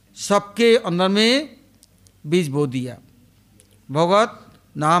सबके अंदर में बीज बो दिया भगवत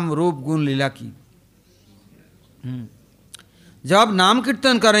नाम रूप गुण लीला की। जब नाम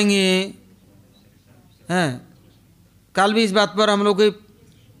कीर्तन करेंगे, हैं, कल भी इस बात पर हम लोग की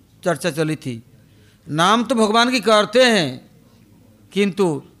चर्चा चली थी, नाम तो भगवान की करते हैं किंतु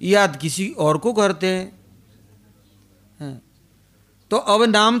याद किसी और को करते हैं। तो अब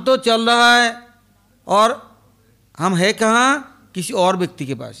नाम तो चल रहा है और हम है कहाँ, किसी और व्यक्ति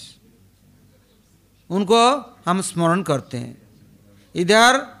के पास, उनको हम स्मरण करते हैं।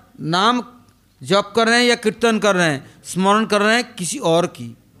 इधर नाम जप कर रहे हैं या कीर्तन कर रहे हैं, स्मरण कर रहे हैं किसी और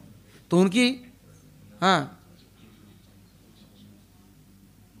की, तो उनकी हाँ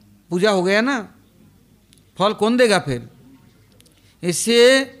पूजा हो गया ना, फल कौन देगा फिर। इससे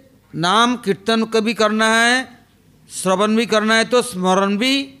नाम कीर्तन कभी करना है, श्रवण भी करना है, तो स्मरण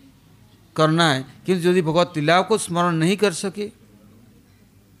भी करना है। किंतु यदि भगवत लीला को स्मरण नहीं कर सके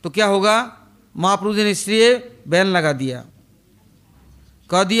तो क्या होगा। महाप्रभु जी ने इसलिए बैन लगा दिया,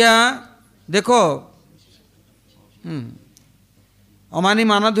 कह दिया देखो अमानी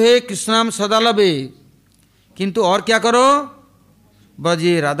मानद है कृष्णाम सदा लबे, किंतु और क्या करो,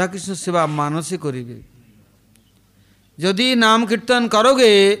 बजे राधा कृष्ण सेवा मानसे करिबे। यदि नाम कीर्तन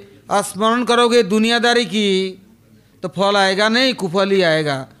करोगे और स्मरण करोगे दुनियादारी की, तो फल आएगा नहीं, कुफल ही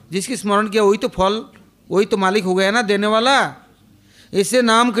आएगा। जिसकी स्मरण किया वही तो फल, वही तो मालिक हो गया ना, देने वाला। इसे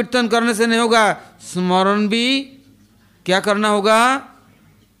नाम कीर्तन करने से नहीं होगा, स्मरण भी क्या करना होगा,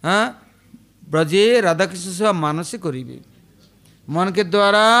 हाँ, ब्रजे राधा कृष्ण सेवा मानसे करिबे, मन के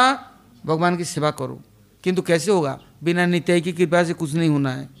द्वारा भगवान की सेवा करो। किंतु कैसे होगा, बिना नित्याई की कृपा से कुछ नहीं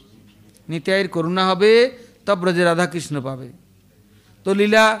होना है। नित्याई करुणा हबे तब ब्रजे राधा कृष्ण पावे। तो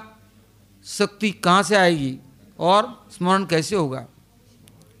लीला शक्ति कहाँ से आएगी और स्मरण कैसे होगा,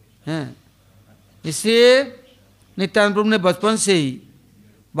 हैं। इसलिए नित्यानंद प्रभु ने बचपन से ही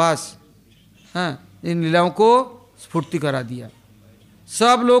बस हाँ इन लीलाओं को स्फूर्ति करा दिया,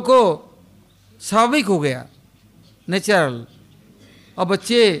 सब लोगों को स्वाभाविक हो गया, नेचुरल। और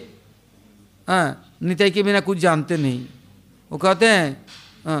बच्चे हाँ नित्याई के बिना कुछ जानते नहीं, वो कहते हैं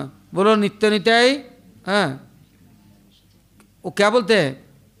हाँ बोलो नित्य नित्याई, हाँ वो क्या बोलते हैं,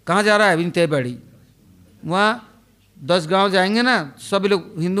 कहाँ जा रहा है नित्याई बाड़ी, वहाँ 10 गांव जाएंगे ना, सभी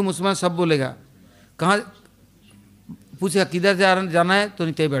लोग हिंदू मुसलमान सब बोलेगा, कहाँ पूछेगा किधर जाना है, तो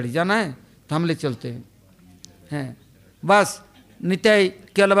नित्याई बाड़ी जाना है, तो हम ले चलते हैं। बस नित्याई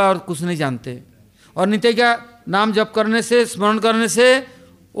के अलावा और कुछ नहीं जानते। और नित्याई का नाम जप करने से, स्मरण करने से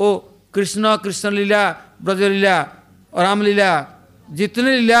वो कृष्ण कृष्ण लीला, ब्रज लीला और राम लीला,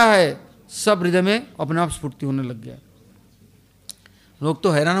 जितने लीला है सब हृदय में अपने आप स्फूर्ति होने लग गया। लोग तो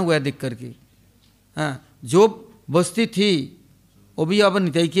हैरान हो गया देख करके। हाँ जो बस्ती थी वो भी अब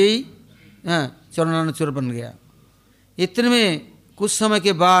नित्याई के ही चरणानुचर बन गया। इतने में कुछ समय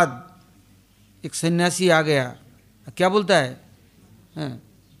के बाद एक सन्यासी आ गया, क्या बोलता है,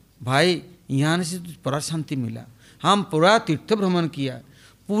 भाई यहाँ से तो बड़ा शांति मिला, हम पूरा तीर्थ भ्रमण किया,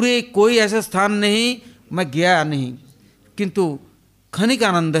 पूरे कोई ऐसा स्थान नहीं मैं गया नहीं, किंतु क्षणिक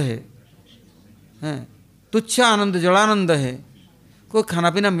आनंद है, तुच्छ आनंद जड़ानंद है। कोई खाना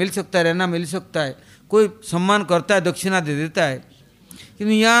पीना मिल सकता है, रहना मिल सकता है, कोई सम्मान करता है, दक्षिणा दे देता है,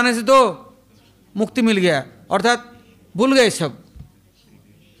 किंतु यहाँ आने से तो मुक्ति मिल गया, अर्थात भूल गए सब,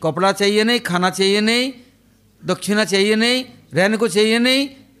 कपड़ा चाहिए नहीं, खाना चाहिए नहीं, दक्षिणा चाहिए नहीं, रहने को चाहिए नहीं,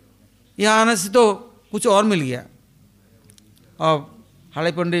 यहाँ आने से तो कुछ और मिल गया। अब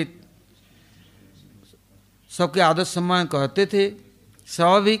हाड़े पंडित सबके आदर सम्मान करते थे,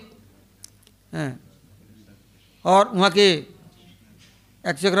 स्वाभाविक। और वहाँ के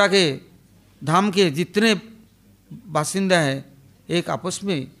एकचक्रा के धाम के जितने बासिंदा हैं, एक आपस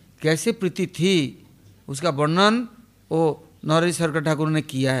में कैसे प्रीति थी उसका वर्णन वो नरहरि शंकर ठाकुर ने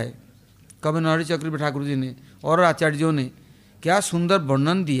किया है, कवि नरहरि चक्रवर्ती ठाकुर जी ने और आचार्यों ने क्या सुंदर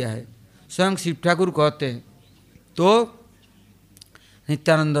वर्णन दिया है। स्वयं शिव ठाकुर कहते हैं, तो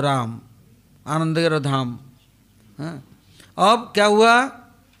नित्यानंद राम आनंद धाम। अब क्या हुआ,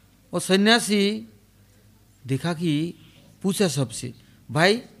 वो सन्यासी देखा कि पूछा सबसे,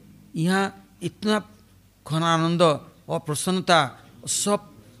 भाई यहाँ इतना घन आनंद और प्रसन्नता सब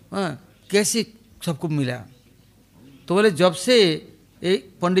कैसे सबको मिला। तो बोले जब से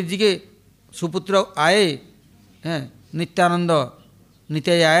एक पंडित जी के सुपुत्र आए हैं, नित्यानंद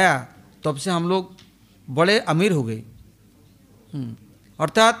नित्य आया, तब से हम लोग बड़े अमीर हो गए।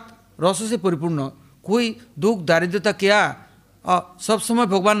 अर्थात रसों से परिपूर्ण, कोई दुख दारिद्रता क्या, सब समय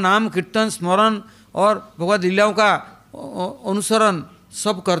भगवान नाम कीर्तन स्मरण और भगवत लीलाओं का अनुसरण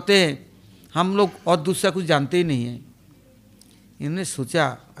सब करते हैं हम लोग, और दूसरा कुछ जानते ही नहीं है। इन्होंने सोचा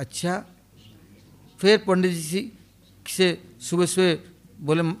अच्छा, फिर पंडित जी से सुबह सुबह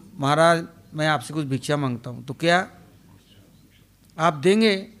बोले महाराज मैं आपसे कुछ भिक्षा मांगता हूँ, तो क्या आप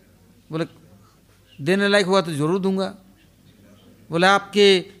देंगे? बोले देने लायक हुआ तो जरूर दूंगा। बोले आपके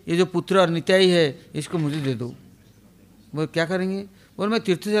ये जो पुत्र नित्याई है इसको मुझे दे दो। बोले क्या करेंगे? बोले मैं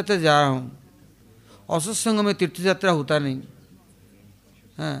तीर्थ यात्रा जा रहा हूँ, असत्संग में तीर्थ यात्रा होता नहीं।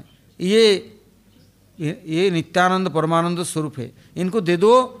 हाँ, ये नित्यानंद परमानंद स्वरूप है, इनको दे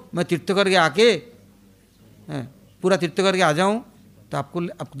दो, मैं तीर्थ करके आके पूरा तीर्थ करके आ जाऊँ तो आपको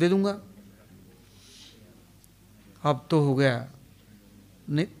दे दूंगा। अब तो हो गया,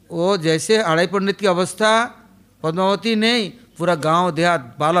 वो जैसे अड़ाई पंडित की अवस्था, पद्मावती नहीं, पूरा गांव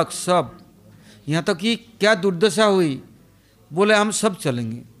देहात बालक सब, यहाँ तक कि क्या दुर्दशा हुई। बोले हम सब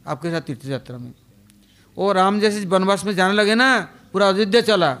चलेंगे आपके साथ तीर्थ यात्रा में। और राम जैसे वनवास में जाने लगे ना, पूरा अयोध्या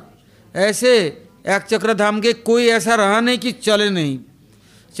चला। ऐसे एक चक्र धाम के कोई ऐसा रहा नहीं कि चले नहीं,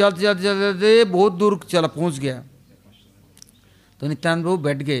 चलते चलते चलते बहुत दूर चला पहुँच गया। तो नित्यानंद प्रभु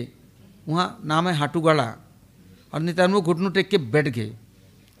बैठ गए, वहाँ नाम है हाटूगढ़ा, और नित्यानंद प्रभु घुटनों टेक के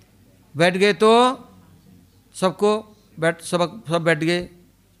बैठ गए तो सबको सब बैठ गए।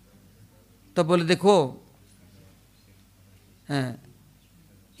 तब बोले देखो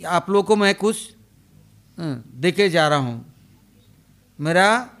आप लोगों को मैं कुछ देके जा रहा हूँ, मेरा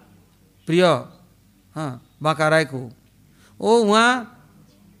प्रिय बांका राय को। वो वहाँ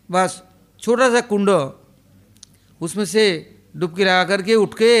बस छोटा सा कुंड, उसमें से डुबकी लगा करके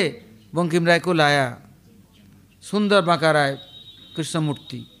उठ के बंकिम राय को लाया। सुंदर बांका राय कृष्ण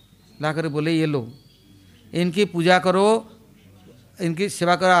मूर्ति ला कर बोले ये लो, इनकी पूजा करो, इनकी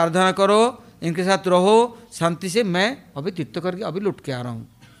सेवा करो, आराधना करो, इनके साथ रहो शांति से, मैं अभी तीर्थ करके अभी लौट के आ रहा हूँ।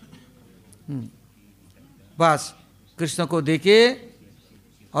 बस कृष्ण को देके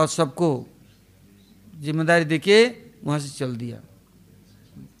और सबको जिम्मेदारी देके वहाँ से चल दिया।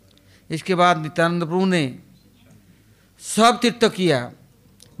 इसके बाद नित्यानंद प्रभु ने सब तीर्थ किया,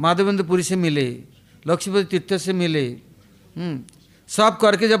 माधवेंद्रपुरी से मिले, लक्ष्मीपति तीर्थ से मिले, सब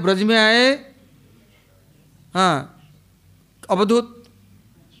करके जब ब्रज में आए, अवधूत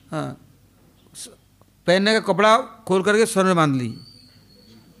पहनने का कपड़ा खोल करके सर में बांध ली,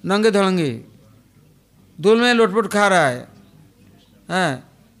 नंगे धड़ंगे, धूल में लोटपोट खा रहा है।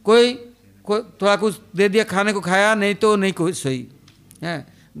 कोई थोड़ा कुछ दे दिया खाने को, खाया, नहीं तो नहीं कोई सही है।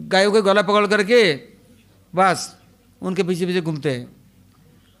 गायों के गला पकड़ करके बस उनके पीछे पीछे घूमते हैं,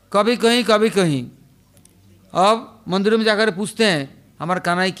 कभी कहीं कभी कहीं। अब मंदिरों में जाकर पूछते हैं हमारा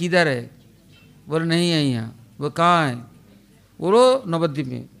कान्हाई किधर है? बोले नहीं है यहाँ। वो कहाँ है? बोलो नवद्वीप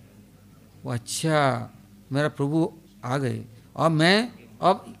में। वो अच्छा मेरा प्रभु आ गए, अब मैं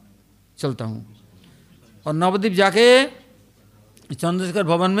अब चलता हूँ। और नवद्वीप जाके चंद्रशेखर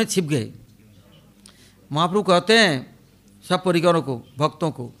भवन में छिप गए। महाप्रभु कहते हैं सब परिवारों को,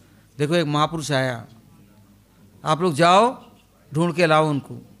 भक्तों को, देखो एक महापुरुष आया, आप लोग जाओ ढूंढ के लाओ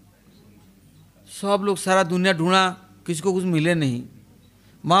उनको। सब लोग सारा दुनिया ढूंढा, किसी को कुछ मिले नहीं।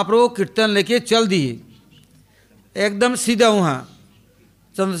 महाप्रभु कीर्तन लेके चल दिए एकदम सीधा वहाँ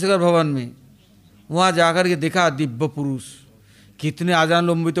चंद्रशेखर भवन में। वहाँ जाकर के देखा दिव्य पुरुष, कितने आजान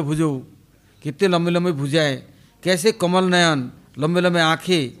लंबी तो भुजो, कितने लंबे लंबे भुजाएं, कैसे कमल नयन, लंबे लंबे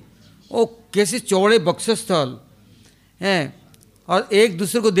आँखें, ओ कैसे चौड़े बक्षस्थल हैं, और एक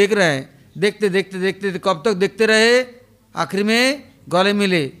दूसरे को देख रहे हैं। देखते देखते देखते कब तक देखते रहे, आखिर में गले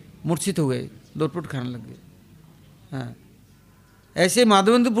मिले, मूर्छित हो गए, लोटपोट खाने लग गए। ऐसे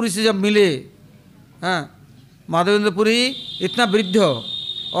माधवेंद्रपुरी से जब मिले, माधवेंद्रपुरी इतना वृद्ध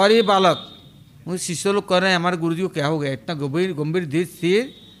और ये बालक, मुझे शिष्य लोग कह रहे हैं हमारे गुरुजी को क्या हो गया, इतना गंभीर गंभीर धीर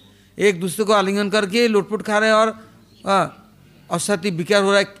स्थिर, एक दूसरे को आलिंगन करके लोटपोट खा रहे हैं और असाती विकार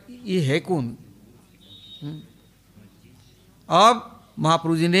हो रहा है, ये है कौन? अब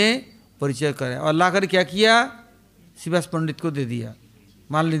महाप्रभु जी ने परिचय कराया और ला कर क्या किया, शिवास पंडित को दे दिया,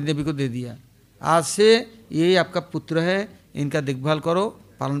 मालिनी देवी को दे दिया। आज से ये आपका पुत्र है, इनका देखभाल करो,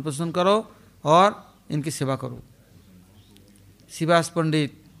 पालन पोषण करो और इनकी सेवा करो। शिवास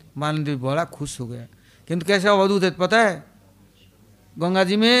पंडित मालिनी देवी बड़ा खुश हो गया। किंतु कैसा अवधूत है पता है, गंगा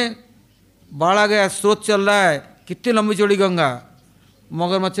जी में बाढ़ आ गया, स्रोत चल रहा है, कितनी लंबी चौड़ी गंगा,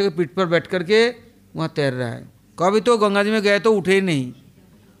 मगरमच्छ के पीठ पर बैठ करके वहाँ तैर रहा है। कभी तो गंगा जी में गए तो उठे ही नहीं,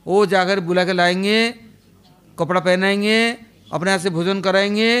 वो जाकर बुला के लाएंगे, कपड़ा पहनाएंगे अपने हाथ से भोजन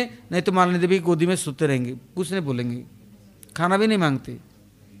कराएंगे, नहीं तो मालिनी देवी की गोदी में सोते रहेंगे, कुछ नहीं बोलेंगे, खाना भी नहीं मांगते।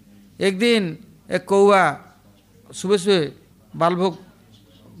 एक दिन एक कौआ सुबह सुबह बाल भोग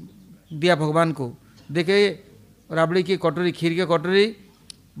दिया भगवान को, देखे राबड़ी की कटोरी, खीर की कटोरी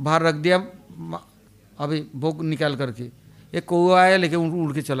बाहर रख दिया, अभी भोग निकाल करके। एक कौआ आया लेके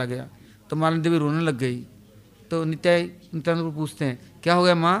उड़ के चला गया। तो मालिनी देवी रोने लग गई। तो नित्यानंद को पूछते हैं, क्या हो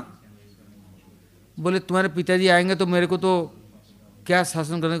गया माँ? बोले तुम्हारे पिताजी आएंगे तो मेरे को तो क्या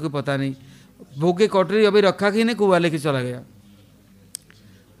शासन करने को पता नहीं, भोग की कटोरी अभी रखा कि नहीं, कौआ लेके चला गया।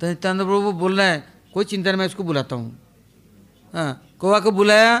 तो नित्यानंद प्रभु बोल रहे हैं, कोई चिंता नहीं, मैं इसको बुलाता हूँ। हाँ, कौआ को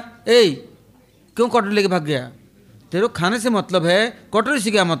बुलाया, ए क्यों कटोरी लेके भाग गया? तेरे को खाने से मतलब है, कटोरी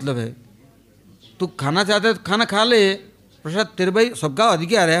से क्या मतलब है? तू खाना चाहता है तो खाना खा ले, प्रसाद तेरे भाई सबका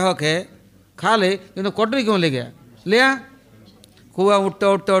अधिकार है, हक है, खा ले, किंतु तो कटोरी क्यों ले गया? ले आ। कौआ उठता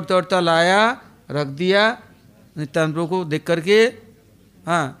उठता उठता उठता लाया, रख दिया। नित्यानंद प्रभु को देख करके,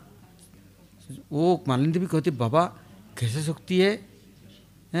 हाँ, वो मालिनी देवी कहती, बाबा कैसे शक्ति है,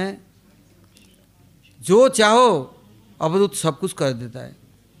 हैं? जो चाहो अवधूत सब कुछ कर देता है।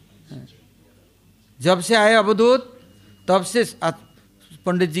 जब से आए अवधूत तब से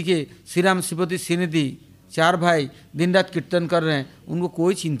पंडित जी के श्री राम श्रीपति श्रीनिधि 4 भाई दिन रात कीर्तन कर रहे हैं, उनको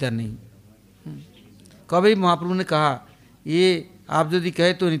कोई चिंता नहीं। कभी महाप्रभु ने कहा, ये आप यदि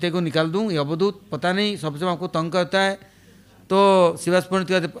कहे तो नित्य को निकाल दूं, ये अवधूत पता नहीं सबसे आपको तंग करता है। तो शिवास पंडित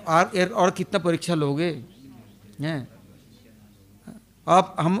कहते, और कितना परीक्षा लोगे हैं?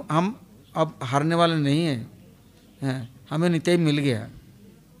 अब हम अब हारने वाले नहीं हैं, हमें नित्य मिल गया है।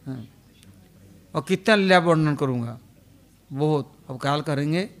 और कितना लीला वर्णन करूँगा, बहुत। अब काल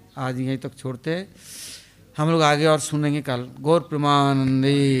करेंगे, आज यहीं तक छोड़ते हैं, हम लोग आगे और सुनेंगे काल। गौर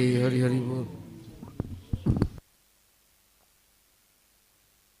प्रेमानंदे, हरि हरि बोल।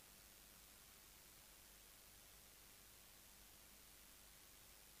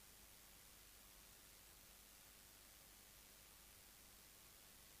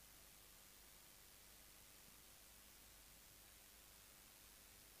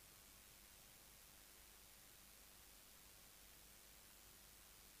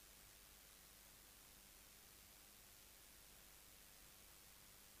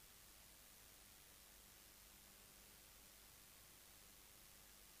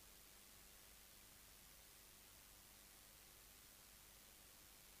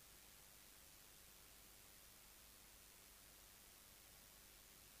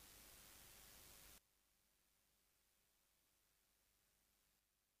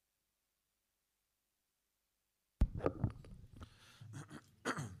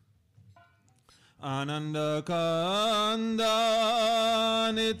 Ananda Kanda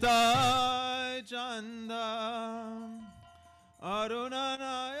Nitai Chanda Aruna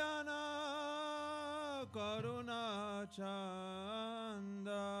Nayana Karuna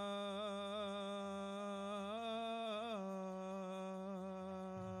Chanda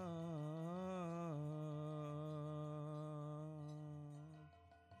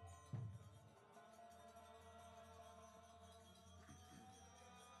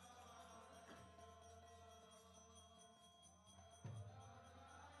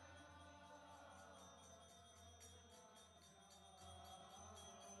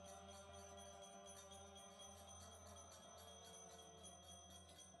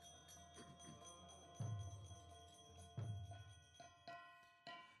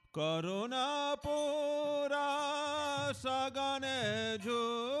Karuna Pura Sagane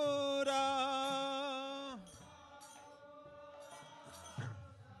Jura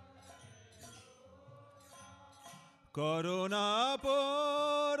Karuna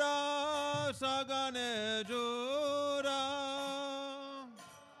Pura Sagane Jura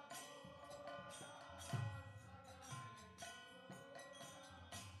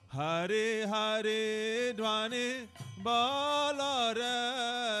Hari Hari Dhwani Balare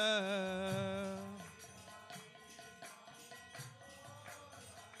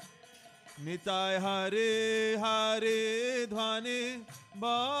Nitai Hari Hari Dhwani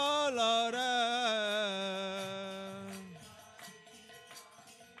Balare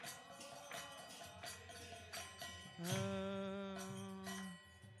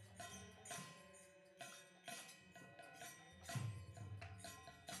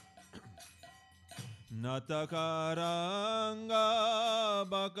Natakaranga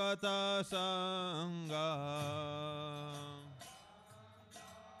Bhakata Sangha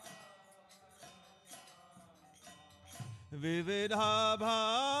Vividha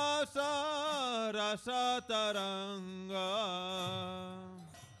Bhasa Rasa Taranga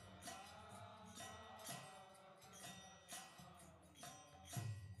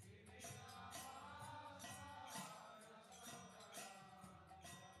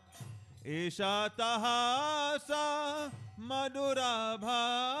ईशातः सा मधुरा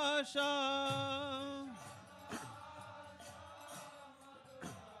भाषा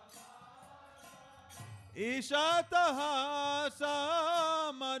ईशातः सा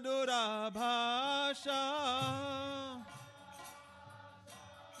मधुरा भाषा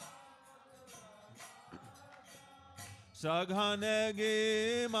सघन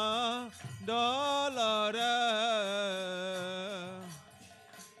गीमा dollar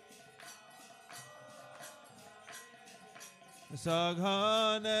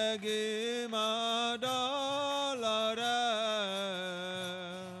सघन गीमा dollar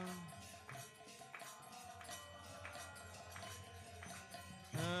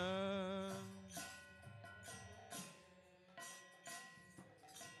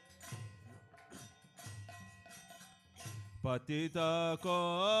पतित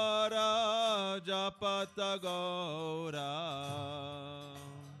कोरा जपत गौरा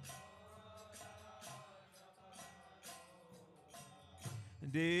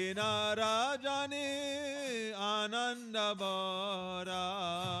दीन राजनी आनंद बोरा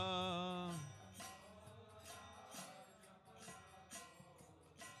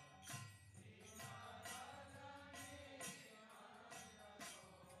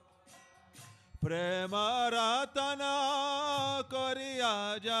प्रेम रतना करिया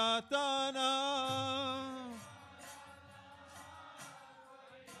जातना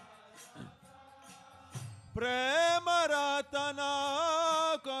प्रेम रतना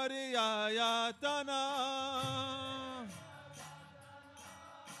करिया यातना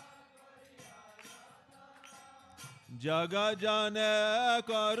जग जने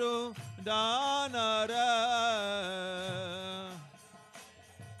करु दान रे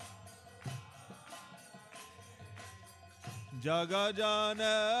जग जन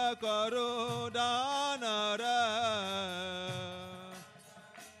करो दान रे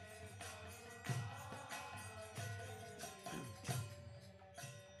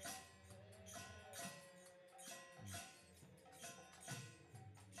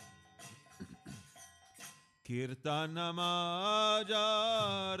कीर्तन माजा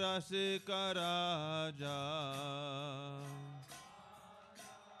रसिक राजा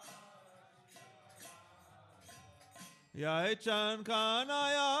यह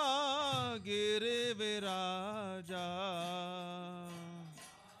चनखानाया गिरि विराजा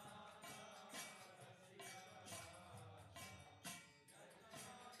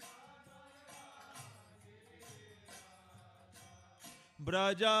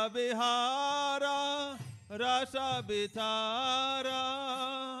ब्रज विहारा रस बिथारा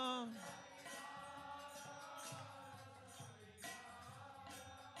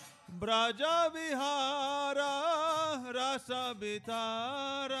ब्रज विहारा रस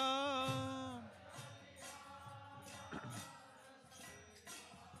बिथारा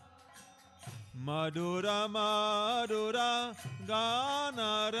मधुरा मधुरा गान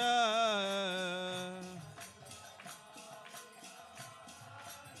रे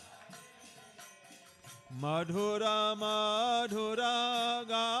मधुरा मधुरा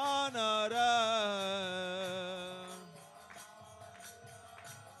गान रे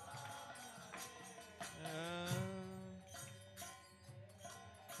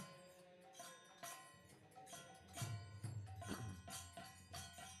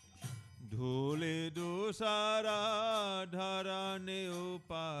धूलि दूसरा धरने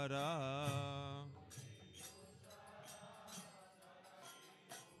ऊपरा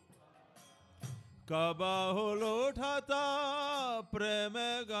कबाहु लौटाता प्रेम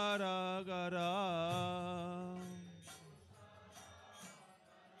गरा गरा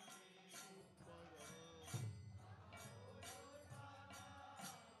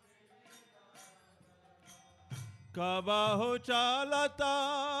कबाहु चालता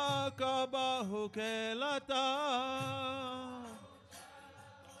कबाहु खेलता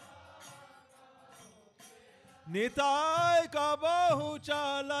निताय कबाहु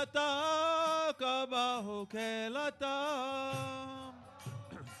चालता कबाहु खेलता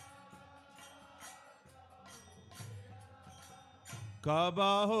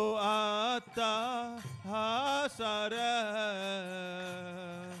कबाहु आता हासर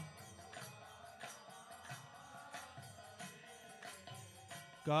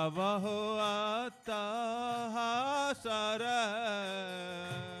कबाहु आता हासर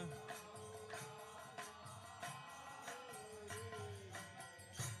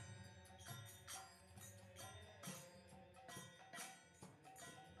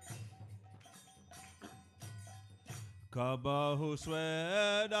कबाहु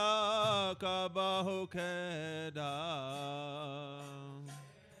स्वेदा कबाहु खेदा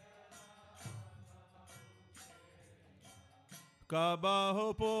Kabaho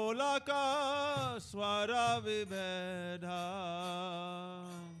polaka swara vibhedha.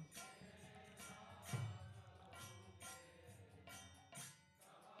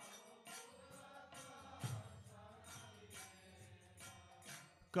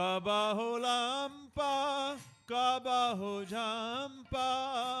 Kabaho lampa, kabaho jampa.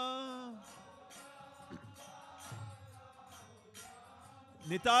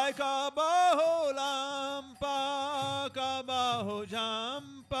 Nitai kabaho lampa, kabaho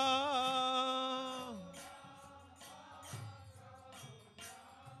jampa.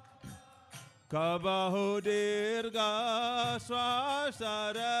 Kabaho dirga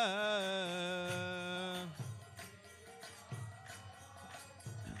swasara.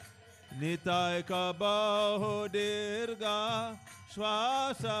 Nitai kabaho dirga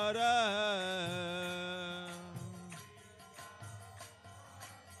swasara.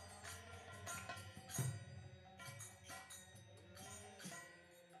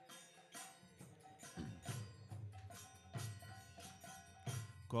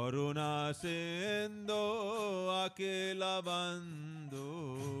 Karuna sindhu akila bandhu.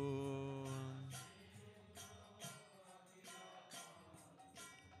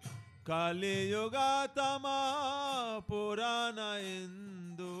 Kali yuga tama purana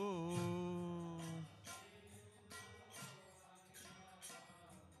indu.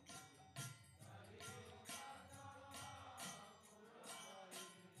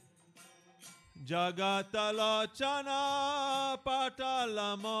 Jagatalochana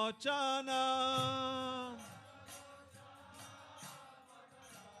patalamochana.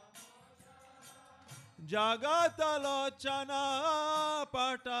 Jagatalochana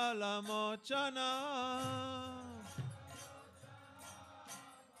patalamochana.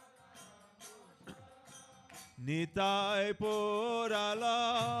 Nitai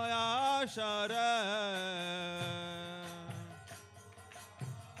puralaya shara.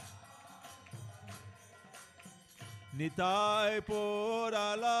 Nitai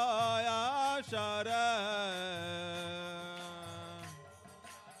puralaya shara.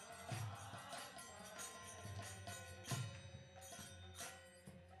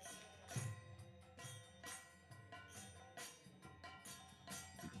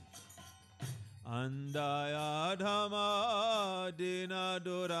 Andaya dhamma dina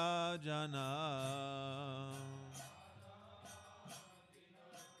durajana.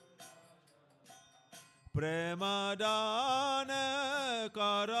 Premadane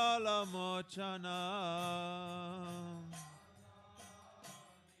karala mochana.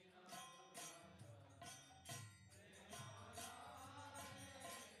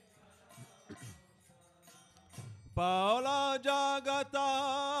 Paula jagata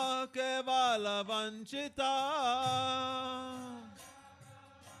kevala vanchita.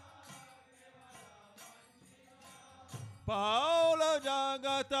 Paula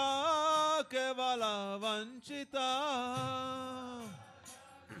jagata kevala vanchita.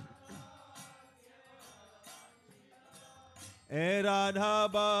 E Radha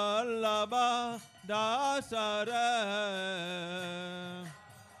Vallabha dasara.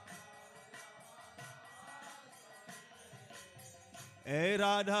 E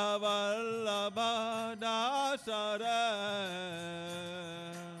Radha Vallabha dasara.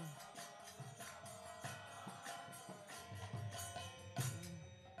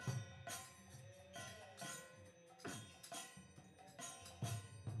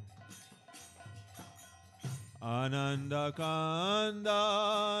 Ananda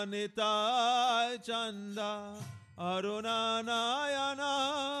Kanda Nitai Chanda Aruna Nayana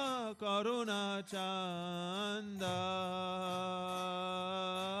Karuna Chanda.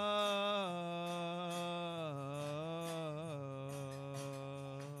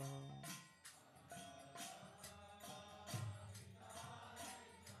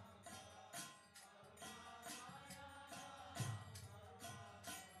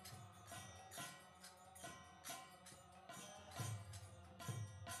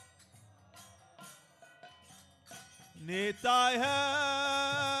 Nitai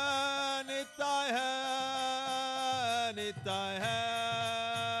hai, Nitai hai, Nitai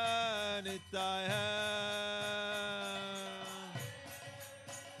hai, Nitai hai.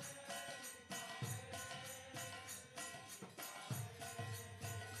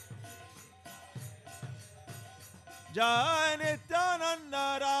 Jai Nityananda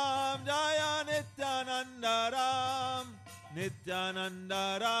Ram, Jaya Nityananda Ram.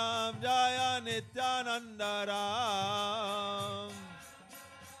 Nityananda Ram, Jaya Nityananda Ram.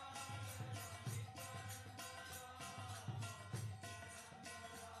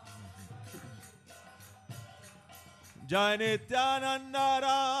 Jai Nityananda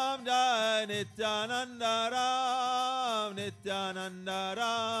Ram, Jai Nityananda Ram, Nityananda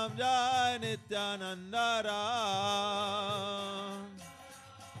Ram, Jai Nityananda Ram.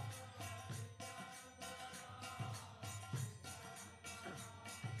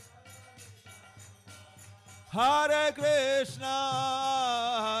 Hare Krishna,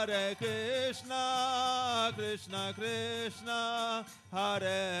 Krishna Krishna,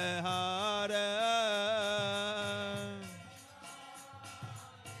 Hare Hare.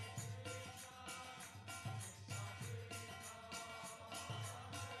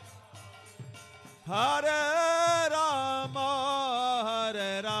 Hare Rama,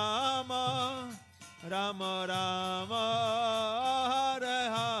 Rama Rama, Hare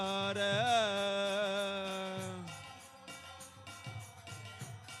Hare.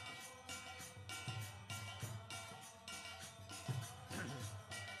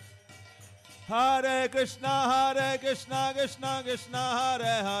 Hare Krishna, Krishna Krishna, Hare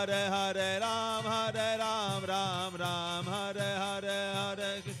Hare, Hare Ram, Ram Ram, Hare Hare,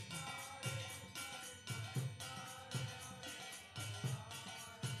 Hare Krishna.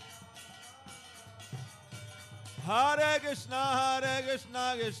 Hare Krishna,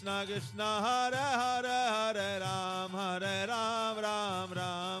 Krishna Krishna, Hare Hare, Hare Ram, Ram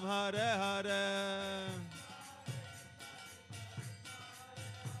Ram, Hare Hare.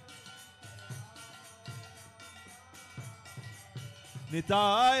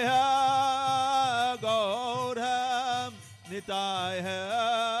 Nitai hai gaur hai, Nitai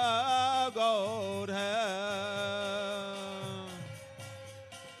hai gaur hai.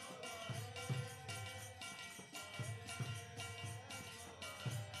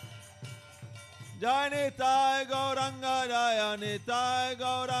 Jai Nitai Gauranga, Jaya Nitai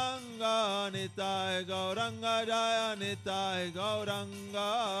Gauranga, Nitai Gauranga, Jaya Nitai Gauranga.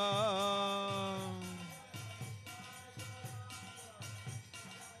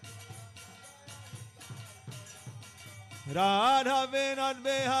 Radha Vinod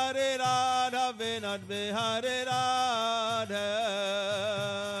Bihari, Radha Vinod Bihari, Radha.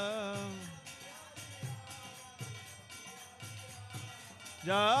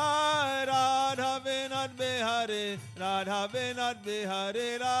 Jai Radha Vinod Bihari, Radha Vinod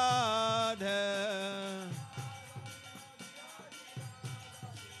Bihari, Radha.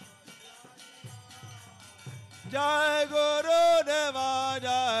 Jai Guru Deva,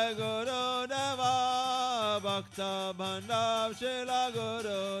 Jai Guru Deva, Bhakta Bhandav Shila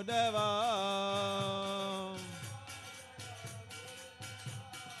Guru Deva.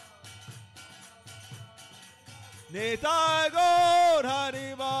 Nitai Gaur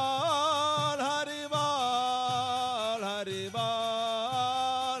Haribal, Haribal,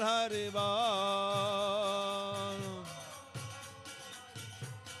 Haribal, Haribal.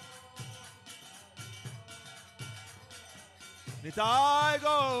 Nitai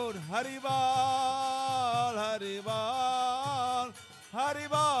Gaur Haribal, Haribal,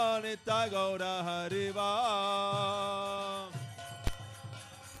 Haribal, Nitai Gaur Haribal.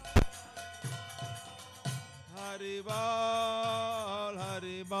 Haribal,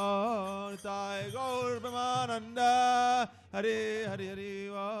 Haribal, Nitai Gaur Brahmananda, Hare Hare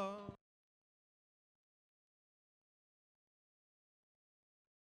Haribal.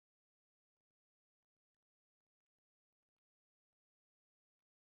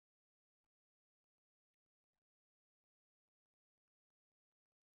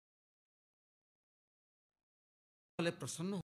 प्रसन्न